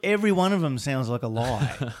 that. Every one of them sounds like a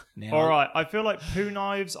lie. Now, All right, I feel like poo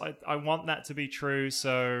knives. I want that to be true,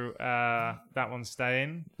 so that one's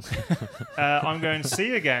staying. I'm going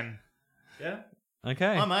C again. Yeah. Okay.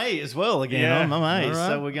 I'm A as well again. Yeah. I'm A. All right.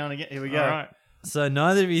 So we're going again. Here we go. All right. So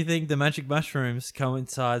neither of you think the magic mushrooms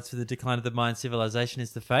coincides with the decline of the Mayan civilization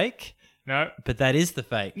is the fake, No. but that is the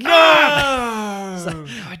fake. No!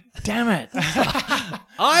 God damn it.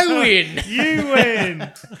 I win. You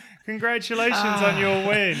win. Congratulations on your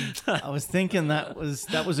win. I was thinking that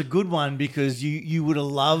was a good one because you would have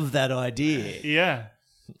loved that idea. Yeah.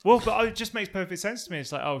 Well, but it just makes perfect sense to me.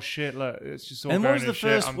 It's like, oh shit, look, it's just all And what going was to the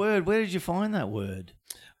shit. first word? Where did you find that word?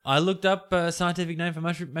 I looked up a scientific name for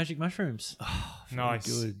magic mushrooms. Nice.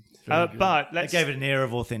 Good. Very good. But That let's. gave it an air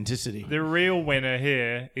of authenticity. The real winner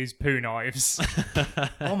here is poo knives.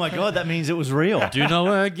 Oh my God, that means it was real. Do not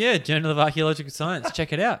work. Yeah, Journal of Archaeological Science.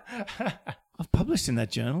 Check it out. I've published in that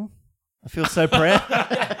journal. I feel so proud.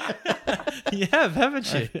 You have,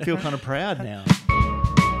 haven't you? I feel kind of proud now.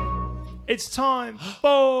 It's time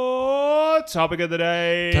for Topic of the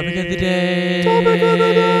Day. Topic of the day.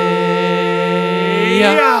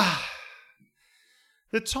 Yeah.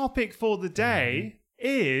 The topic for the day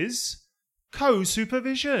is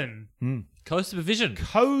co-supervision. Co-supervision.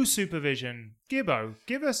 Co-supervision. Gibbo,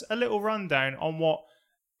 give us a little rundown on what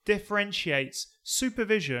differentiates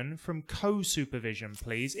supervision from co-supervision,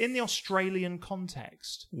 please, in the Australian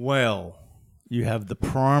context. Well, you have the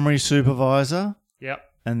primary supervisor, Yep.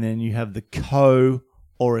 and then you have the co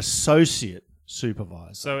or associate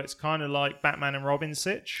supervisor. So it's kind of like Batman and Robin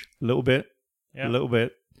sitch. A little bit. Yeah. A little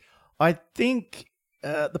bit. I think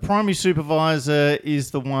the primary supervisor is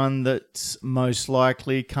the one that's most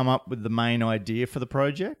likely come up with the main idea for the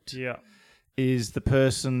project, Yeah. is the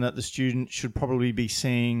person that the student should probably be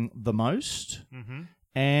seeing the most, Mm-hmm.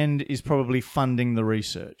 and is probably funding the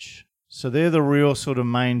research. So they're the real sort of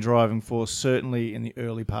main driving force, certainly in the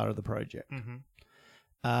early part of the project.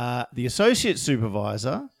 Mm-hmm. The associate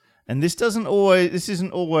supervisor, and this isn't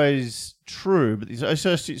always true, but the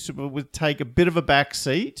associate supervisor would take a bit of a back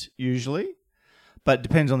seat usually, but it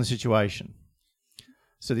depends on the situation.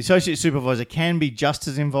 So the associate supervisor can be just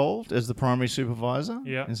as involved as the primary supervisor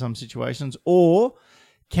in some situations, or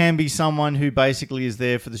can be someone who basically is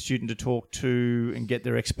there for the student to talk to and get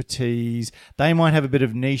their expertise. They might have a bit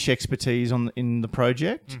of niche expertise in the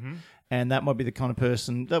project, and that might be the kind of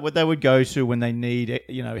person that they would go to when they need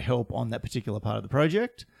help on that particular part of the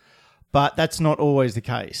project. But that's not always the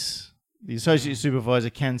case. The associate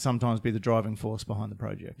supervisor can sometimes be the driving force behind the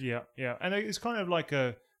project. Yeah, yeah. And it's kind of like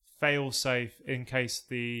a fail-safe in case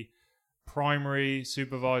the primary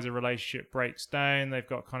supervisor relationship breaks down. They've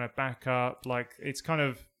got kind of backup. Like, it's kind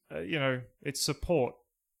of, it's support.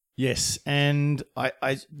 Yes, and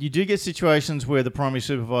you do get situations where the primary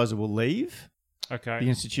supervisor will leave the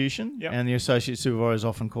institution, and the associate supervisor is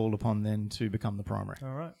often called upon then to become the primary.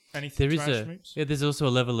 All right. Anything there's also a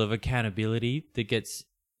level of accountability that gets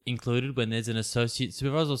included when there's an associate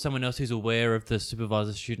supervisor or someone else who's aware of the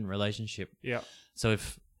supervisor-student relationship. Yeah. So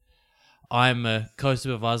if I'm a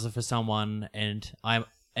co-supervisor for someone and I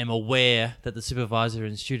am aware that the supervisor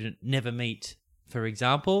and student never meet, for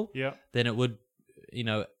example, then it would,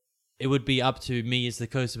 it would be up to me as the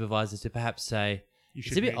co-supervisor to perhaps say,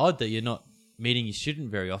 it's a bit odd that you're not meeting your student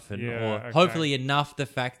very often, or hopefully enough the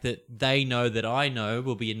fact that they know that I know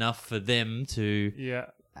will be enough for them to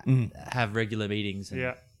have regular meetings.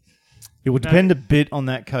 It would depend a bit on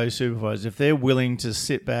that co-supervisor. If they're willing to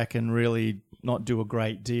sit back and really not do a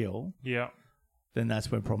great deal, then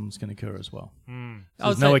that's where problems can occur as well. So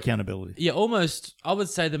there's no accountability. Yeah, almost. I would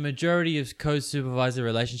say the majority of co-supervisor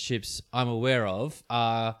relationships I'm aware of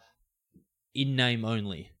are in name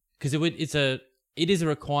only, because it is a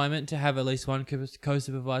requirement to have at least one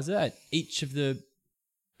co-supervisor at each of the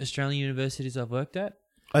Australian universities I've worked at.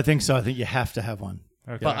 I think so. I think you have to have one.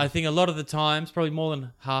 Okay. But I think a lot of the times, probably more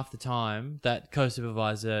than half the time, that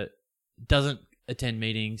co-supervisor doesn't attend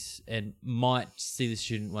meetings and might see the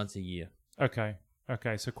student once a year. Okay.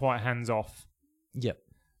 So quite hands-off. Yep.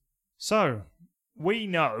 So we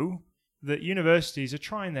know that universities are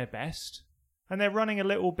trying their best and they're running a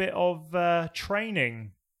little bit of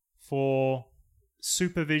training for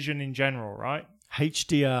supervision in general, right?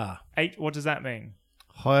 HDR. What does that mean?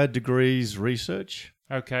 Higher Degrees Research.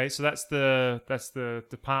 Okay, so that's the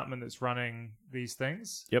department that's running these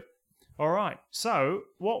things. Yep. All right. So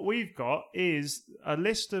what we've got is a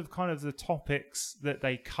list of kind of the topics that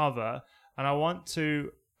they cover, and I want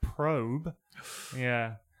to probe,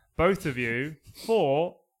 both of you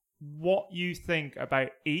for what you think about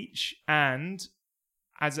each, and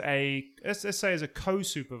as let's say as a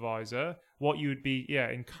co-supervisor, what you would be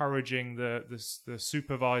encouraging the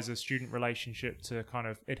supervisor-student relationship to kind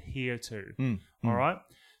of adhere to. All right.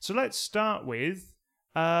 So let's start with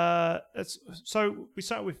So we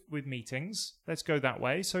start with meetings. Let's go that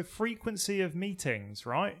way. So frequency of meetings,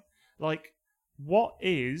 right? Like, what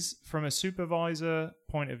is, from a supervisor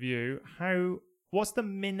point of view, what's the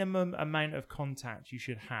minimum amount of contact you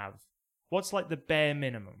should have? What's like the bare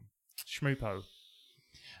minimum? Schmoopo.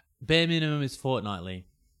 Bare minimum is fortnightly.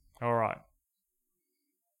 All right.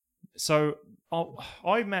 So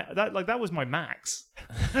I met that, like, that was my max.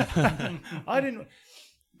 I didn't.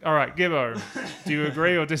 All right, Gibbo, do you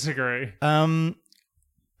agree or disagree? For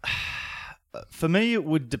me, it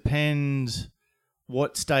would depend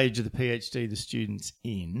what stage of the PhD the student's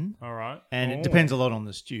in. All right. And it depends a lot on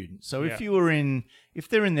the student. So if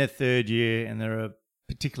they're in their third year and they're a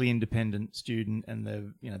particularly independent student and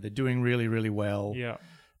they're doing really, really well,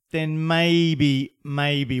 then maybe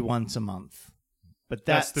once a month. But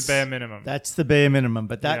that's the bare minimum. That's the bare minimum,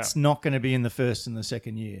 but that's not going to be in the first and the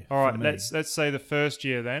second year. All right, let's say the first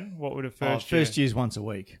year then. What would a first year? First year's once a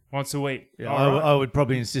week. Once a week. Yeah, I would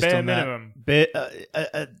probably insist bare on minimum.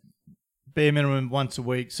 that. Bare minimum once a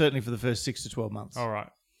week, certainly for the first 6 to 12 months. All right.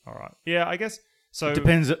 Yeah, I guess so. It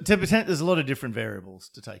depends. There's a lot of different variables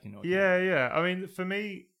to take into account. Yeah. I mean, for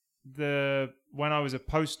me, when I was a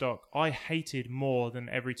postdoc, I hated more than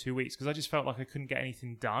every 2 weeks because I just felt like I couldn't get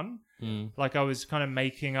anything done. Like I was kind of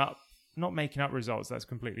not making up results. That's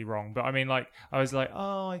completely wrong. But I mean, like I was like,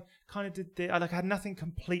 I kind of did this. I had nothing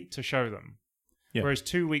complete to show them. Yeah. Whereas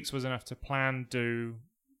 2 weeks was enough to plan, do,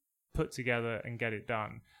 put together, and get it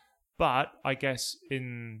done. But I guess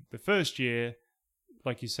in the first year,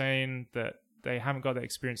 like you're saying, that they haven't got that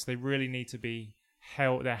experience, they really need to be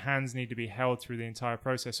held, their hands need to be held through the entire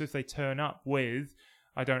process. So if they turn up with,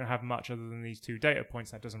 I don't have much other than these 2 data points,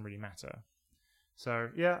 that doesn't really matter. So,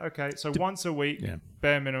 yeah, okay. So once a week,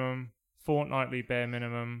 bare minimum, fortnightly, bare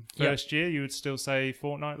minimum. First year, you would still say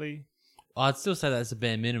fortnightly? I'd still say that's a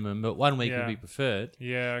bare minimum, but 1 week would be preferred.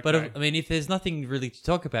 Yeah, okay. But if there's nothing really to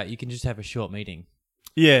talk about, you can just have a short meeting.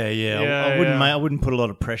 I wouldn't put a lot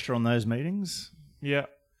of pressure on those meetings. Yeah.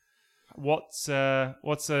 What's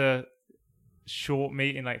a short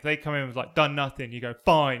meeting like? If they come in with like done nothing, you go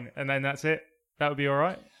fine, and then that's it. That would be all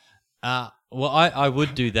right. Well, I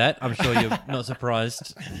would do that. I'm sure you're not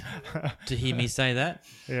surprised to hear me say that.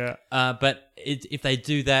 Yeah. But if they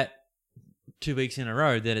do that 2 weeks in a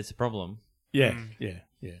row, then it's a problem. Yeah.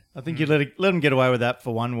 I think you let them get away with that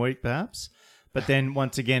for 1 week, perhaps. But then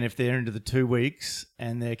once again, if they're into the 2 weeks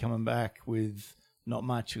and they're coming back with not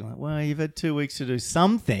much, you're like, well, you've had 2 weeks to do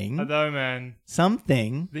something. I know, man.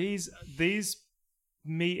 Something. These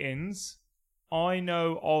meetings, I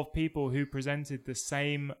know of people who presented the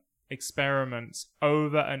same experiments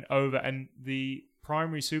over and over, and the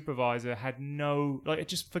primary supervisor had it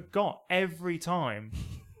just forgot every time.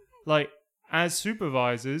 Like, as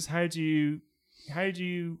supervisors, how do you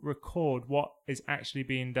record what is actually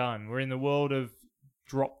being done? We're in the world of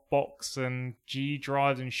Dropbox and G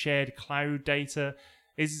drives and shared cloud data.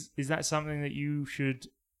 Is that something that you should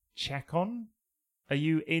check on? Are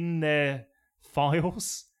you in their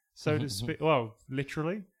files, so to speak? Well,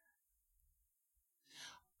 literally.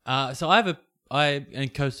 So I am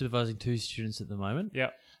co-supervising 2 students at the moment. Yeah.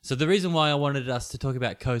 So the reason why I wanted us to talk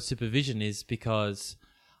about co-supervision is because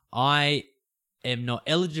I am not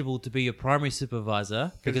eligible to be a primary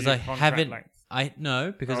supervisor because I haven't. I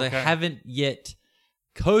haven't yet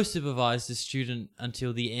co-supervised a student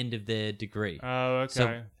until the end of their degree. Oh,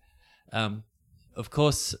 okay. So, of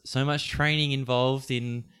course, so much training involved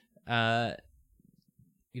in,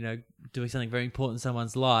 doing something very important in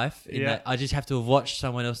someone's life. In that I just have to have watched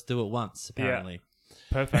someone else do it once, apparently.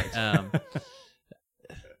 Yeah. Perfect.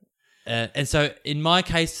 And so in my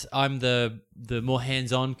case, I'm the more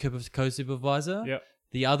hands-on co-supervisor. Yep.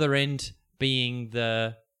 The other end being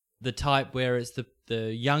the type where it's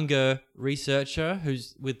the younger researcher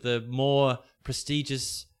who's with the more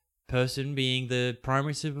prestigious person being the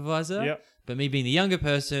primary supervisor. Yep. But me being the younger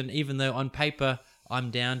person, even though on paper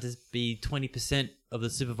I'm down to be 20% of the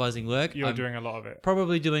supervising work, I'm doing a lot of it.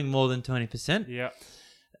 Probably doing more than 20%. Yeah.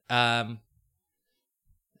 How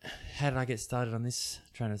did I get started on this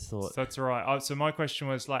train of thought? So that's all right. So my question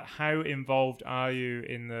was like, how involved are you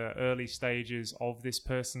in the early stages of this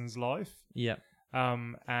person's life? Yeah.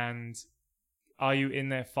 And are you in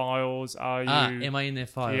their files? Am I in their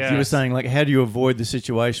files? Yes. You were saying, like, how do you avoid the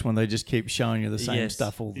situation when they just keep showing you the same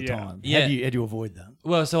stuff all the time? Yeah. How do you avoid that?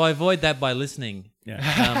 Well, so I avoid that by listening.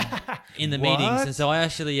 Yeah. In the meetings, and so I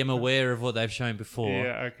actually am aware of what they've shown before.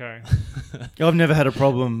 Yeah, okay. I've never had a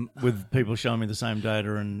problem with people showing me the same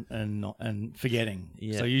data and forgetting.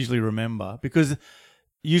 Yeah. So I usually remember, because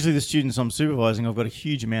usually the students I'm supervising, I've got a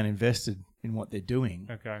huge amount invested in what they're doing.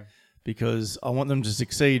 Okay. because I want them to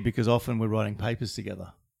succeed, because often we're writing papers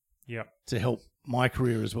together Yeah. to help my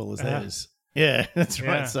career as well as theirs. Yeah, that's Yeah.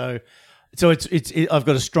 right. So I've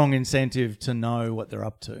got a strong incentive to know what they're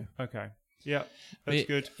up to. Okay. Yeah. That's Yeah,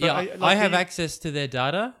 good. Yeah, But I have access to their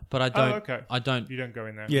data, but I don't. okay. I don't. You don't go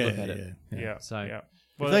in there. Yeah, Look at it. Yeah. So- yeah.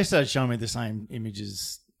 If they start showing me the same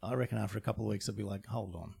images, I reckon after a couple of weeks I'll be like,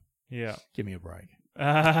 hold on, yeah. give me a break.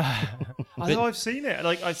 Although I've seen it,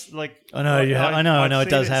 I know you have. I know. I've It seen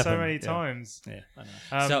does so happen. many Yeah. times. Yeah,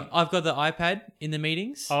 I know. So I've got the iPad in the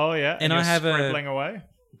meetings. Oh yeah, And I you're have scribbling away.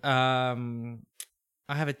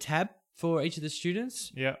 I have a tab for each of the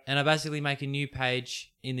students, Yeah, and I basically make a new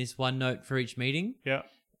page in this OneNote for each meeting. yeah.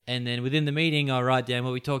 And then within the meeting, I write down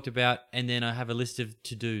what we talked about, and then I have a list of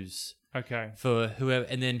to-dos Okay. for whoever,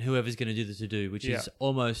 and then whoever's going to do the to-do, which Yeah. is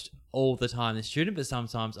almost all the time the student, but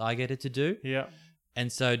sometimes I get a to-do. Yeah.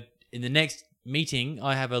 And so in the next meeting,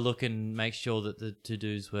 I have a look and make sure that the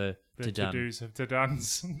to-dos were The to-done. to-dos have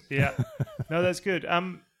to-dones. Yeah. No, that's good.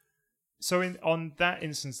 So on that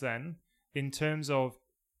instance then, in terms of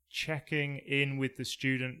checking in with the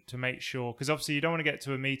student to make sure, because obviously you don't want to get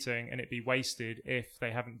to a meeting and it be wasted if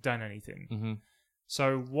they haven't done anything. Mm-hmm.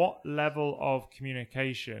 So what level of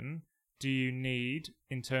communication do you need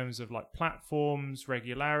in terms of like platforms,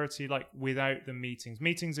 regularity, like without the meetings?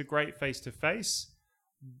 Meetings are great face-to-face.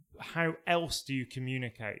 How else do you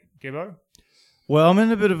communicate, Gibbo? Well, I'm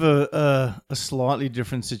in a bit of a slightly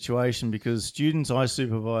different situation, because students I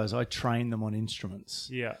supervise, I train them on instruments.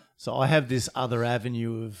 Yeah. So I have this other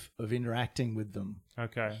avenue of interacting with them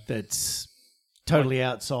Okay. that's totally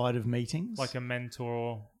outside of meetings. Like a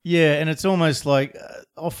mentor. Yeah, and it's almost like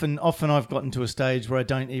often I've gotten to a stage where I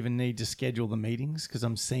don't even need to schedule the meetings, because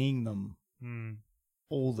I'm seeing them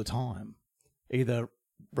all the time, either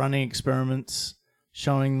running experiments,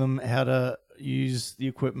 showing them how to use the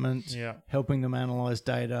equipment, Yeah. helping them analyze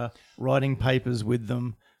data, writing papers with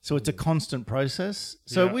them. So it's a constant process.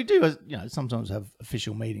 So Yeah. we do, sometimes have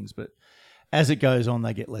official meetings, but as it goes on,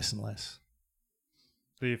 they get less and less.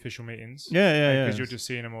 The official meetings. Yeah. Because you're just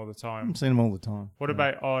seeing them all the time. I'm seeing them all the time. What Yeah.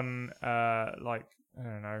 about on, I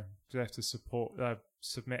don't know, do they have to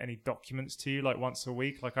submit any documents to you like once a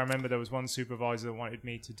week? Like I remember there was one supervisor that wanted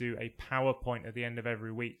me to do a PowerPoint at the end of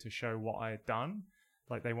every week to show what I had done.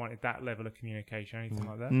 Like they wanted that level of communication, anything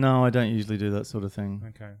like that? No, I don't usually do that sort of thing.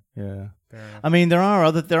 Okay, Yeah. fair enough. I mean, there are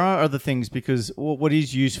other things, because what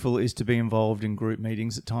is useful is to be involved in group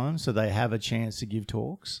meetings at times, so they have a chance to give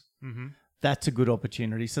talks. Mm-hmm. That's a good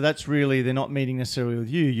opportunity. So that's really, they're not meeting necessarily with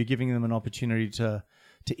you. You're giving them an opportunity to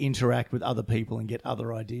interact with other people and get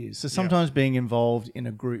other ideas. So sometimes being involved in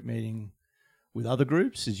a group meeting with other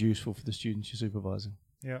groups is useful for the students you're supervising.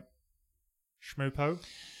 Yeah. Schmoopo?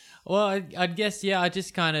 Well, I'd guess, I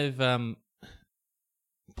just kind of I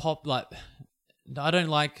don't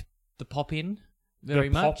like the pop-in very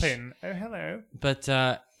The much. pop-in. Oh, hello. But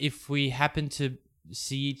if we happen to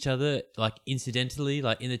see each other, like incidentally,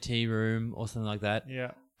 like in the tea room or something like that,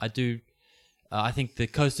 Yeah. I do. I think the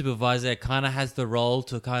co-supervisor kind of has the role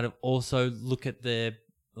to kind of also look at their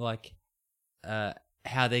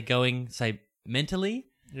how they're going, say mentally.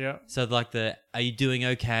 Yeah. So like are you doing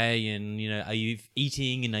okay, and are you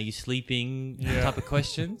eating and are you sleeping type of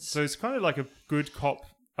questions. So it's kind of like a good cop,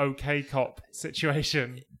 okay cop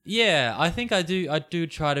situation. Yeah, I think I do. I do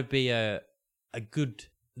try to be a good,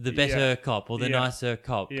 the better cop or the nicer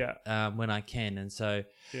cop. When I can, and so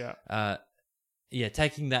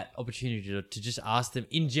taking that opportunity to just ask them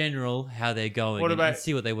in general how they're going and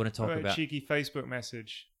see what they want to talk what about. Cheeky Facebook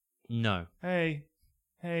message. No. Hey,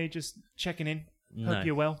 just checking in. No. Hope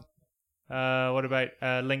you're well. What about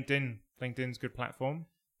LinkedIn? LinkedIn's a good platform.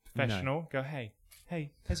 Professional. Go, hey,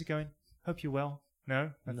 how's it going? Hope you're well.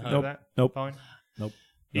 No? Nothing like that? Nope. Fine. Nope.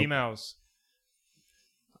 Emails.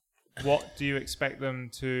 What do you expect them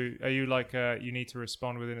to... Are you like, you need to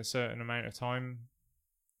respond within a certain amount of time?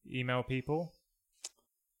 Email people?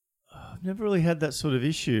 I've never really had that sort of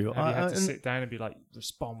issue. Have you had to sit down and be like,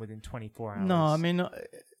 respond within 24 hours? No, I mean,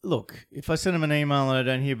 look, if I send them an email and I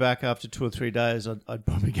don't hear back after 2 or 3 days, I'd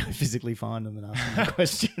probably go physically find them and ask them a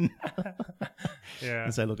question. Yeah.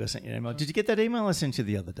 And say, look, I sent you an email. Did you get that email I sent you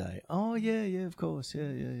the other day? Oh, yeah, of course. Yeah.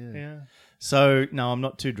 Yeah. So, no, I'm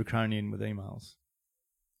not too draconian with emails.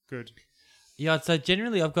 Good. Yeah, so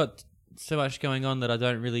generally I've got so much going on that I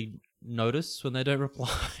don't really notice when they don't reply.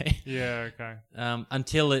 Yeah, okay.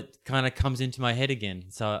 Until it kind of comes into my head again.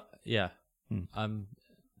 So, yeah, I'm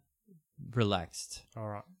relaxed. All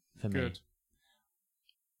right. For me. Good.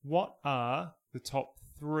 What are the top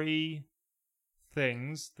 3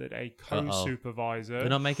 things that a co-supervisor... We're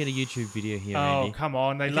not making a YouTube video here, Oh, Andy. come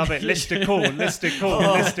on. They love it. Listicle.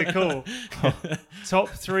 Top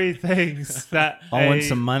 3 things that I want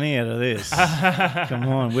some money out of this. Come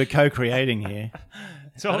on, we're co-creating here.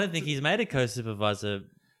 I don't think he's made a co-supervisor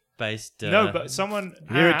based... No, but someone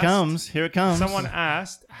Here asked... it comes. Here it comes. Someone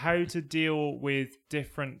asked how to deal with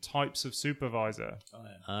different types of supervisor.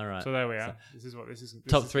 All right. So there we are. This is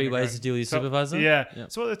Top 3 gonna ways go. to deal with your Top- supervisor? Yeah.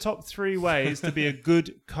 Yep. So what are the top 3 ways to be a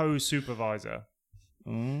good co-supervisor?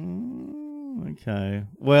 Okay.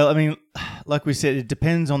 Well, I mean, like we said, it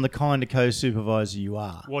depends on the kind of co-supervisor you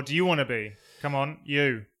are. What do you want to be? Come on,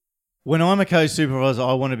 you. When I'm a co-supervisor,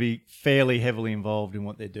 I want to be fairly heavily involved in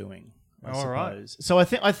what they're doing. I All right. suppose. So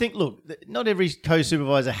I think, look, not every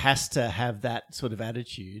co-supervisor has to have that sort of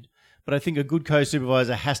attitude, but I think a good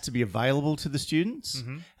co-supervisor has to be available to the students,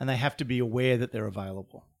 and they have to be aware that they're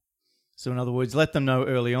available. So in other words, let them know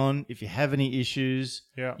early on, if you have any issues,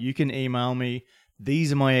 Yeah. you can email me.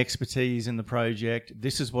 These are my expertise in the project.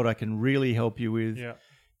 This is what I can really help you with. Yeah.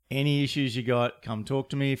 Any issues you got, come talk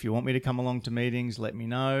to me. If you want me to come along to meetings, let me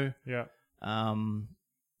know. Yeah.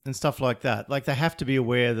 And stuff like that. Like, they have to be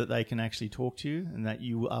aware that they can actually talk to you and that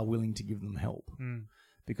you are willing to give them help.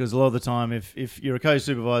 Because a lot of the time, if you're a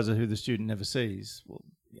co-supervisor who the student never sees, well,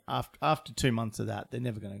 after 2 months of that, they're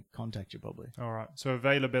never going to contact you probably. All right. So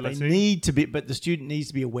availability. They need to be, but the student needs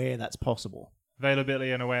to be aware that's possible.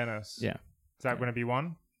 Availability and awareness. Yeah. Is that going to be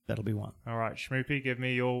one? That'll be one. All right. Schmoopy, give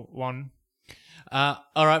me your one. All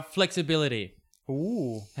right, flexibility.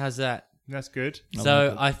 Ooh. How's that? That's good.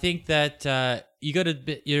 So I think that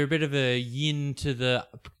you're a bit of a yin to the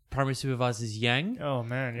primary supervisor's yang. Oh,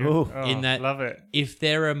 man. Ooh. In that- Love it. If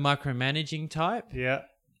they're a micromanaging type, Yeah.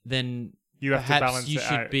 then You have to perhaps balance you it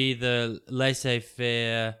should out. be the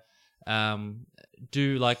laissez-faire,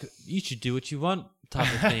 you should do what you want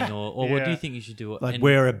type of thing, or what do Yeah. you think you should do? Like And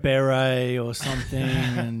wear a beret or something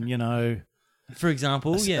and, for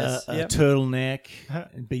example, yes, a yep. turtleneck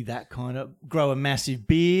and be that kind of, grow a massive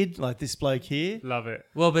beard like this bloke here. Love it.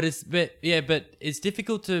 Well, but it's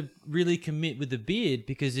difficult to really commit with the beard,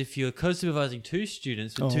 because if you're co-supervising 2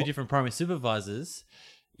 students with 2 different primary supervisors,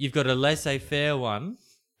 you've got a laissez-faire one,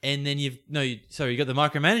 and then you've got the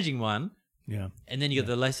micromanaging one, Yeah. and then you got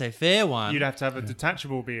the laissez-faire one, You'd have to have a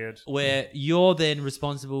detachable beard. where you're then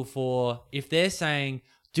responsible for, if they're saying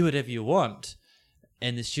do whatever you want,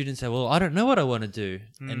 and the students say, well, I don't know what I want to do,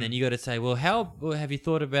 and then you got to say, well, have you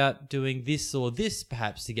thought about doing this or this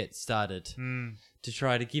perhaps to get started, to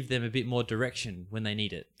try to give them a bit more direction when they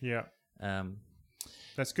need it. Yeah.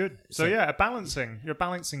 That's good. So- You're a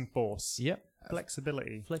balancing force. Yep.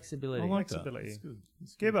 Flexibility. Flexibility. I like that. Flexibility.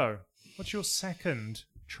 That's good. Gibbo, what's your second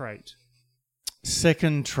trait?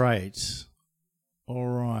 Second trait. All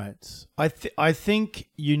right. I think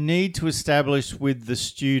you need to establish with the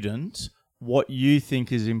student what you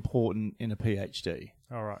think is important in a PhD.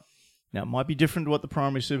 All right. Now, it might be different to what the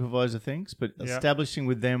primary supervisor thinks, but Yeah. establishing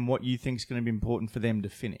with them what you think is going to be important for them to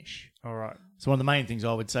finish. All right. So one of the main things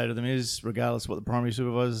I would say to them is, regardless of what the primary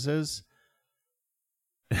supervisor says,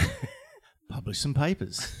 publish some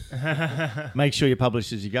papers. Make sure you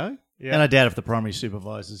publish as you go. Yeah. And I doubt if the primary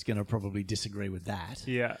supervisor is going to probably disagree with that.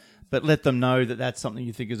 Yeah. But let them know that that's something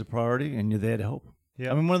you think is a priority and you're there to help.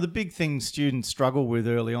 Yeah. I mean, one of the big things students struggle with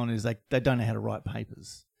early on is they don't know how to write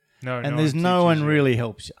papers. No. And no there's one no teaches one you. really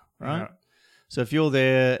helps you, right? Yeah. So if you're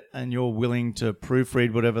there and you're willing to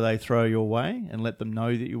proofread whatever they throw your way and let them know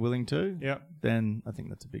that you're willing to, Yeah. then I think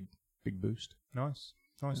that's a big boost. Nice.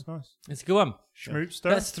 Nice. It's a good one. Schmoopster?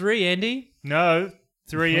 That's 3, Andy. No.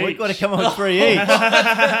 3 each. We've got to come up with 3 each.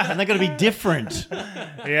 And they've got to be different.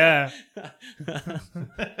 Yeah.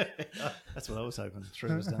 That's what I was hoping.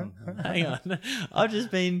 3 was done. Hang on. I've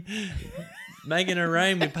just been making a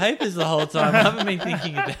rain with papers the whole time. I haven't been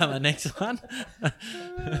thinking about my next one.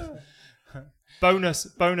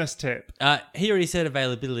 Bonus tip. He already said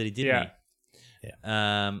availability, didn't Yeah. he?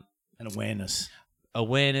 And awareness.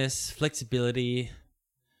 Awareness, flexibility.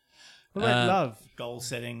 What about love? Goal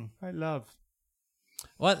setting. I love.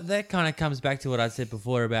 Well, that kind of comes back to what I said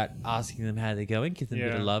before about asking them how they're going, give them a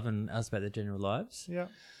bit Yeah. of love, and ask about their general lives. Yeah.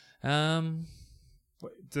 Um,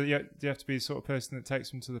 Do you have to be the sort of person that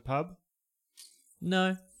takes them to the pub?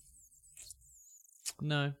 no.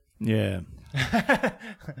 Yeah.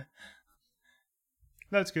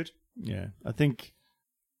 That's good. Yeah. I think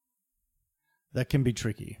that can be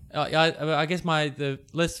tricky. I guess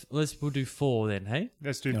we'll do 4 then. Hey,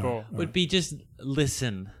 Let's do No. 4. would be just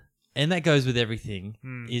listen, and that goes with everything.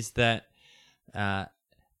 Is that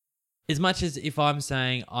as much as if I'm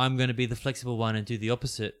saying I'm going to be the flexible one and do the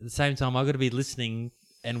opposite, at the same time I've got to be listening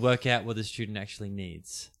and work out what the student actually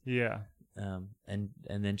needs. Yeah. and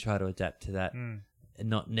then try to adapt to that, Mm. and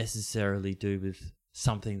not necessarily do with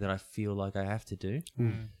something that I feel like I have to do.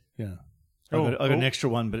 Yeah. Oh, I got an oh. extra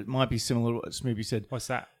one, but it might be similar to what Smoopy said. What's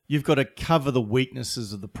that? You've got to cover the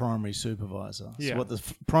weaknesses of the primary supervisor. Yeah. So what the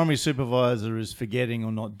primary supervisor is forgetting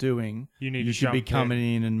or not doing, You need you to should be jump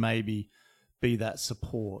coming in and maybe be that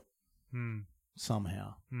support Mm.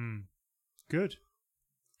 somehow. Mm. Good.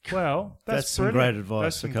 Well, that's some brilliant. great advice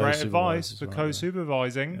That's for some great advice co-supervisors, for right,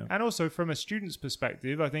 co-supervising, yeah. and also from a student's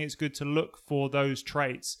perspective, I think it's good to look for those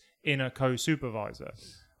traits in a co-supervisor,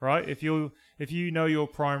 right? If you know your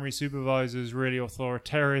primary supervisor is really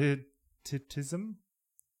authoritarian,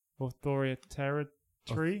 Authoritative.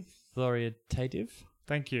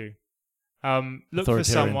 Thank you. Look for Authoritarian.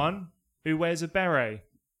 someone who wears a beret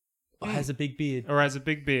Has a big beard. or has a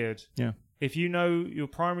big beard. Yeah. If you know your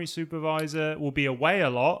primary supervisor will be away a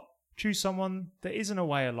lot, choose someone that isn't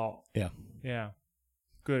away a lot. Yeah. Yeah.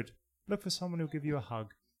 Good. Look for someone who'll give you a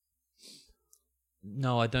hug.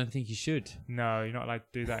 No, I don't think you should. No, you're not allowed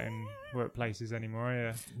to do that in workplaces anymore, are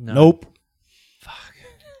you? No. Nope.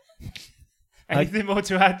 Anything more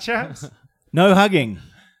to add, chaps? No hugging.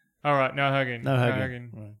 All right, no hugging. No hugging.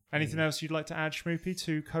 Right. Anything else you'd like to add, Schmoopy,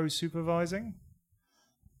 to co-supervising?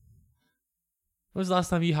 When was the last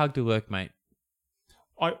time you hugged a workmate?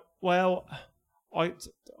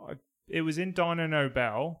 It was in Dino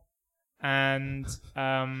Nobel, and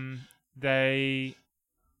it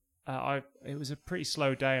was a pretty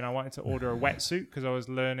slow day, and I wanted to order a wetsuit because I was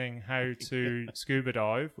learning how to scuba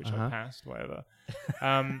dive, which I passed, whatever.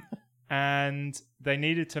 And they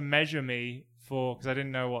needed to measure me because I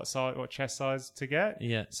didn't know what chest size to get.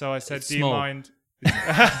 Yeah. So I said, "Do Small. you mind?"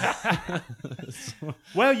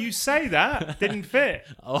 Well, you say that didn't fit.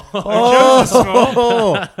 I chose a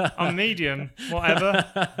small. I'm medium,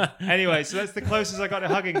 whatever. Anyway, so that's the closest I got to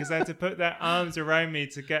hugging because they had to put their arms around me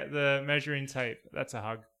to get the measuring tape. That's a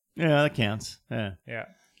hug. Yeah, that counts. Yeah. Yeah,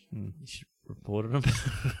 You should report them.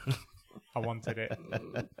 I wanted it.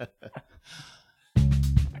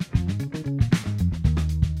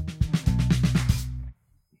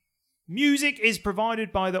 Music is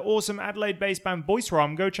provided by the awesome Adelaide-based band Voice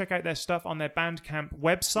Rom. Go check out their stuff on their Bandcamp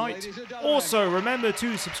website. Also, remember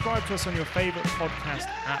to subscribe to us on your favourite podcast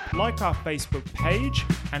app, like our Facebook page,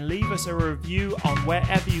 and leave us a review on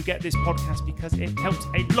wherever you get this podcast because it helps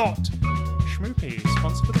a lot. Schmoopy,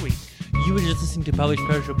 sponsor for the week. You were just listening to Published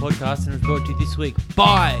Perishable Podcast, and it was brought to you this week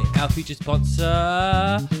by our future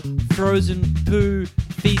sponsor, Frozen Poo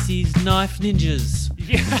Feces Knife Ninjas.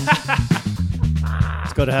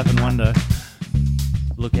 It's got to happen one day.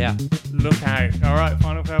 Look out. Look out. All right,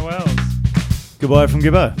 final farewells. Goodbye from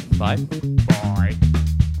Gibbo. Bye.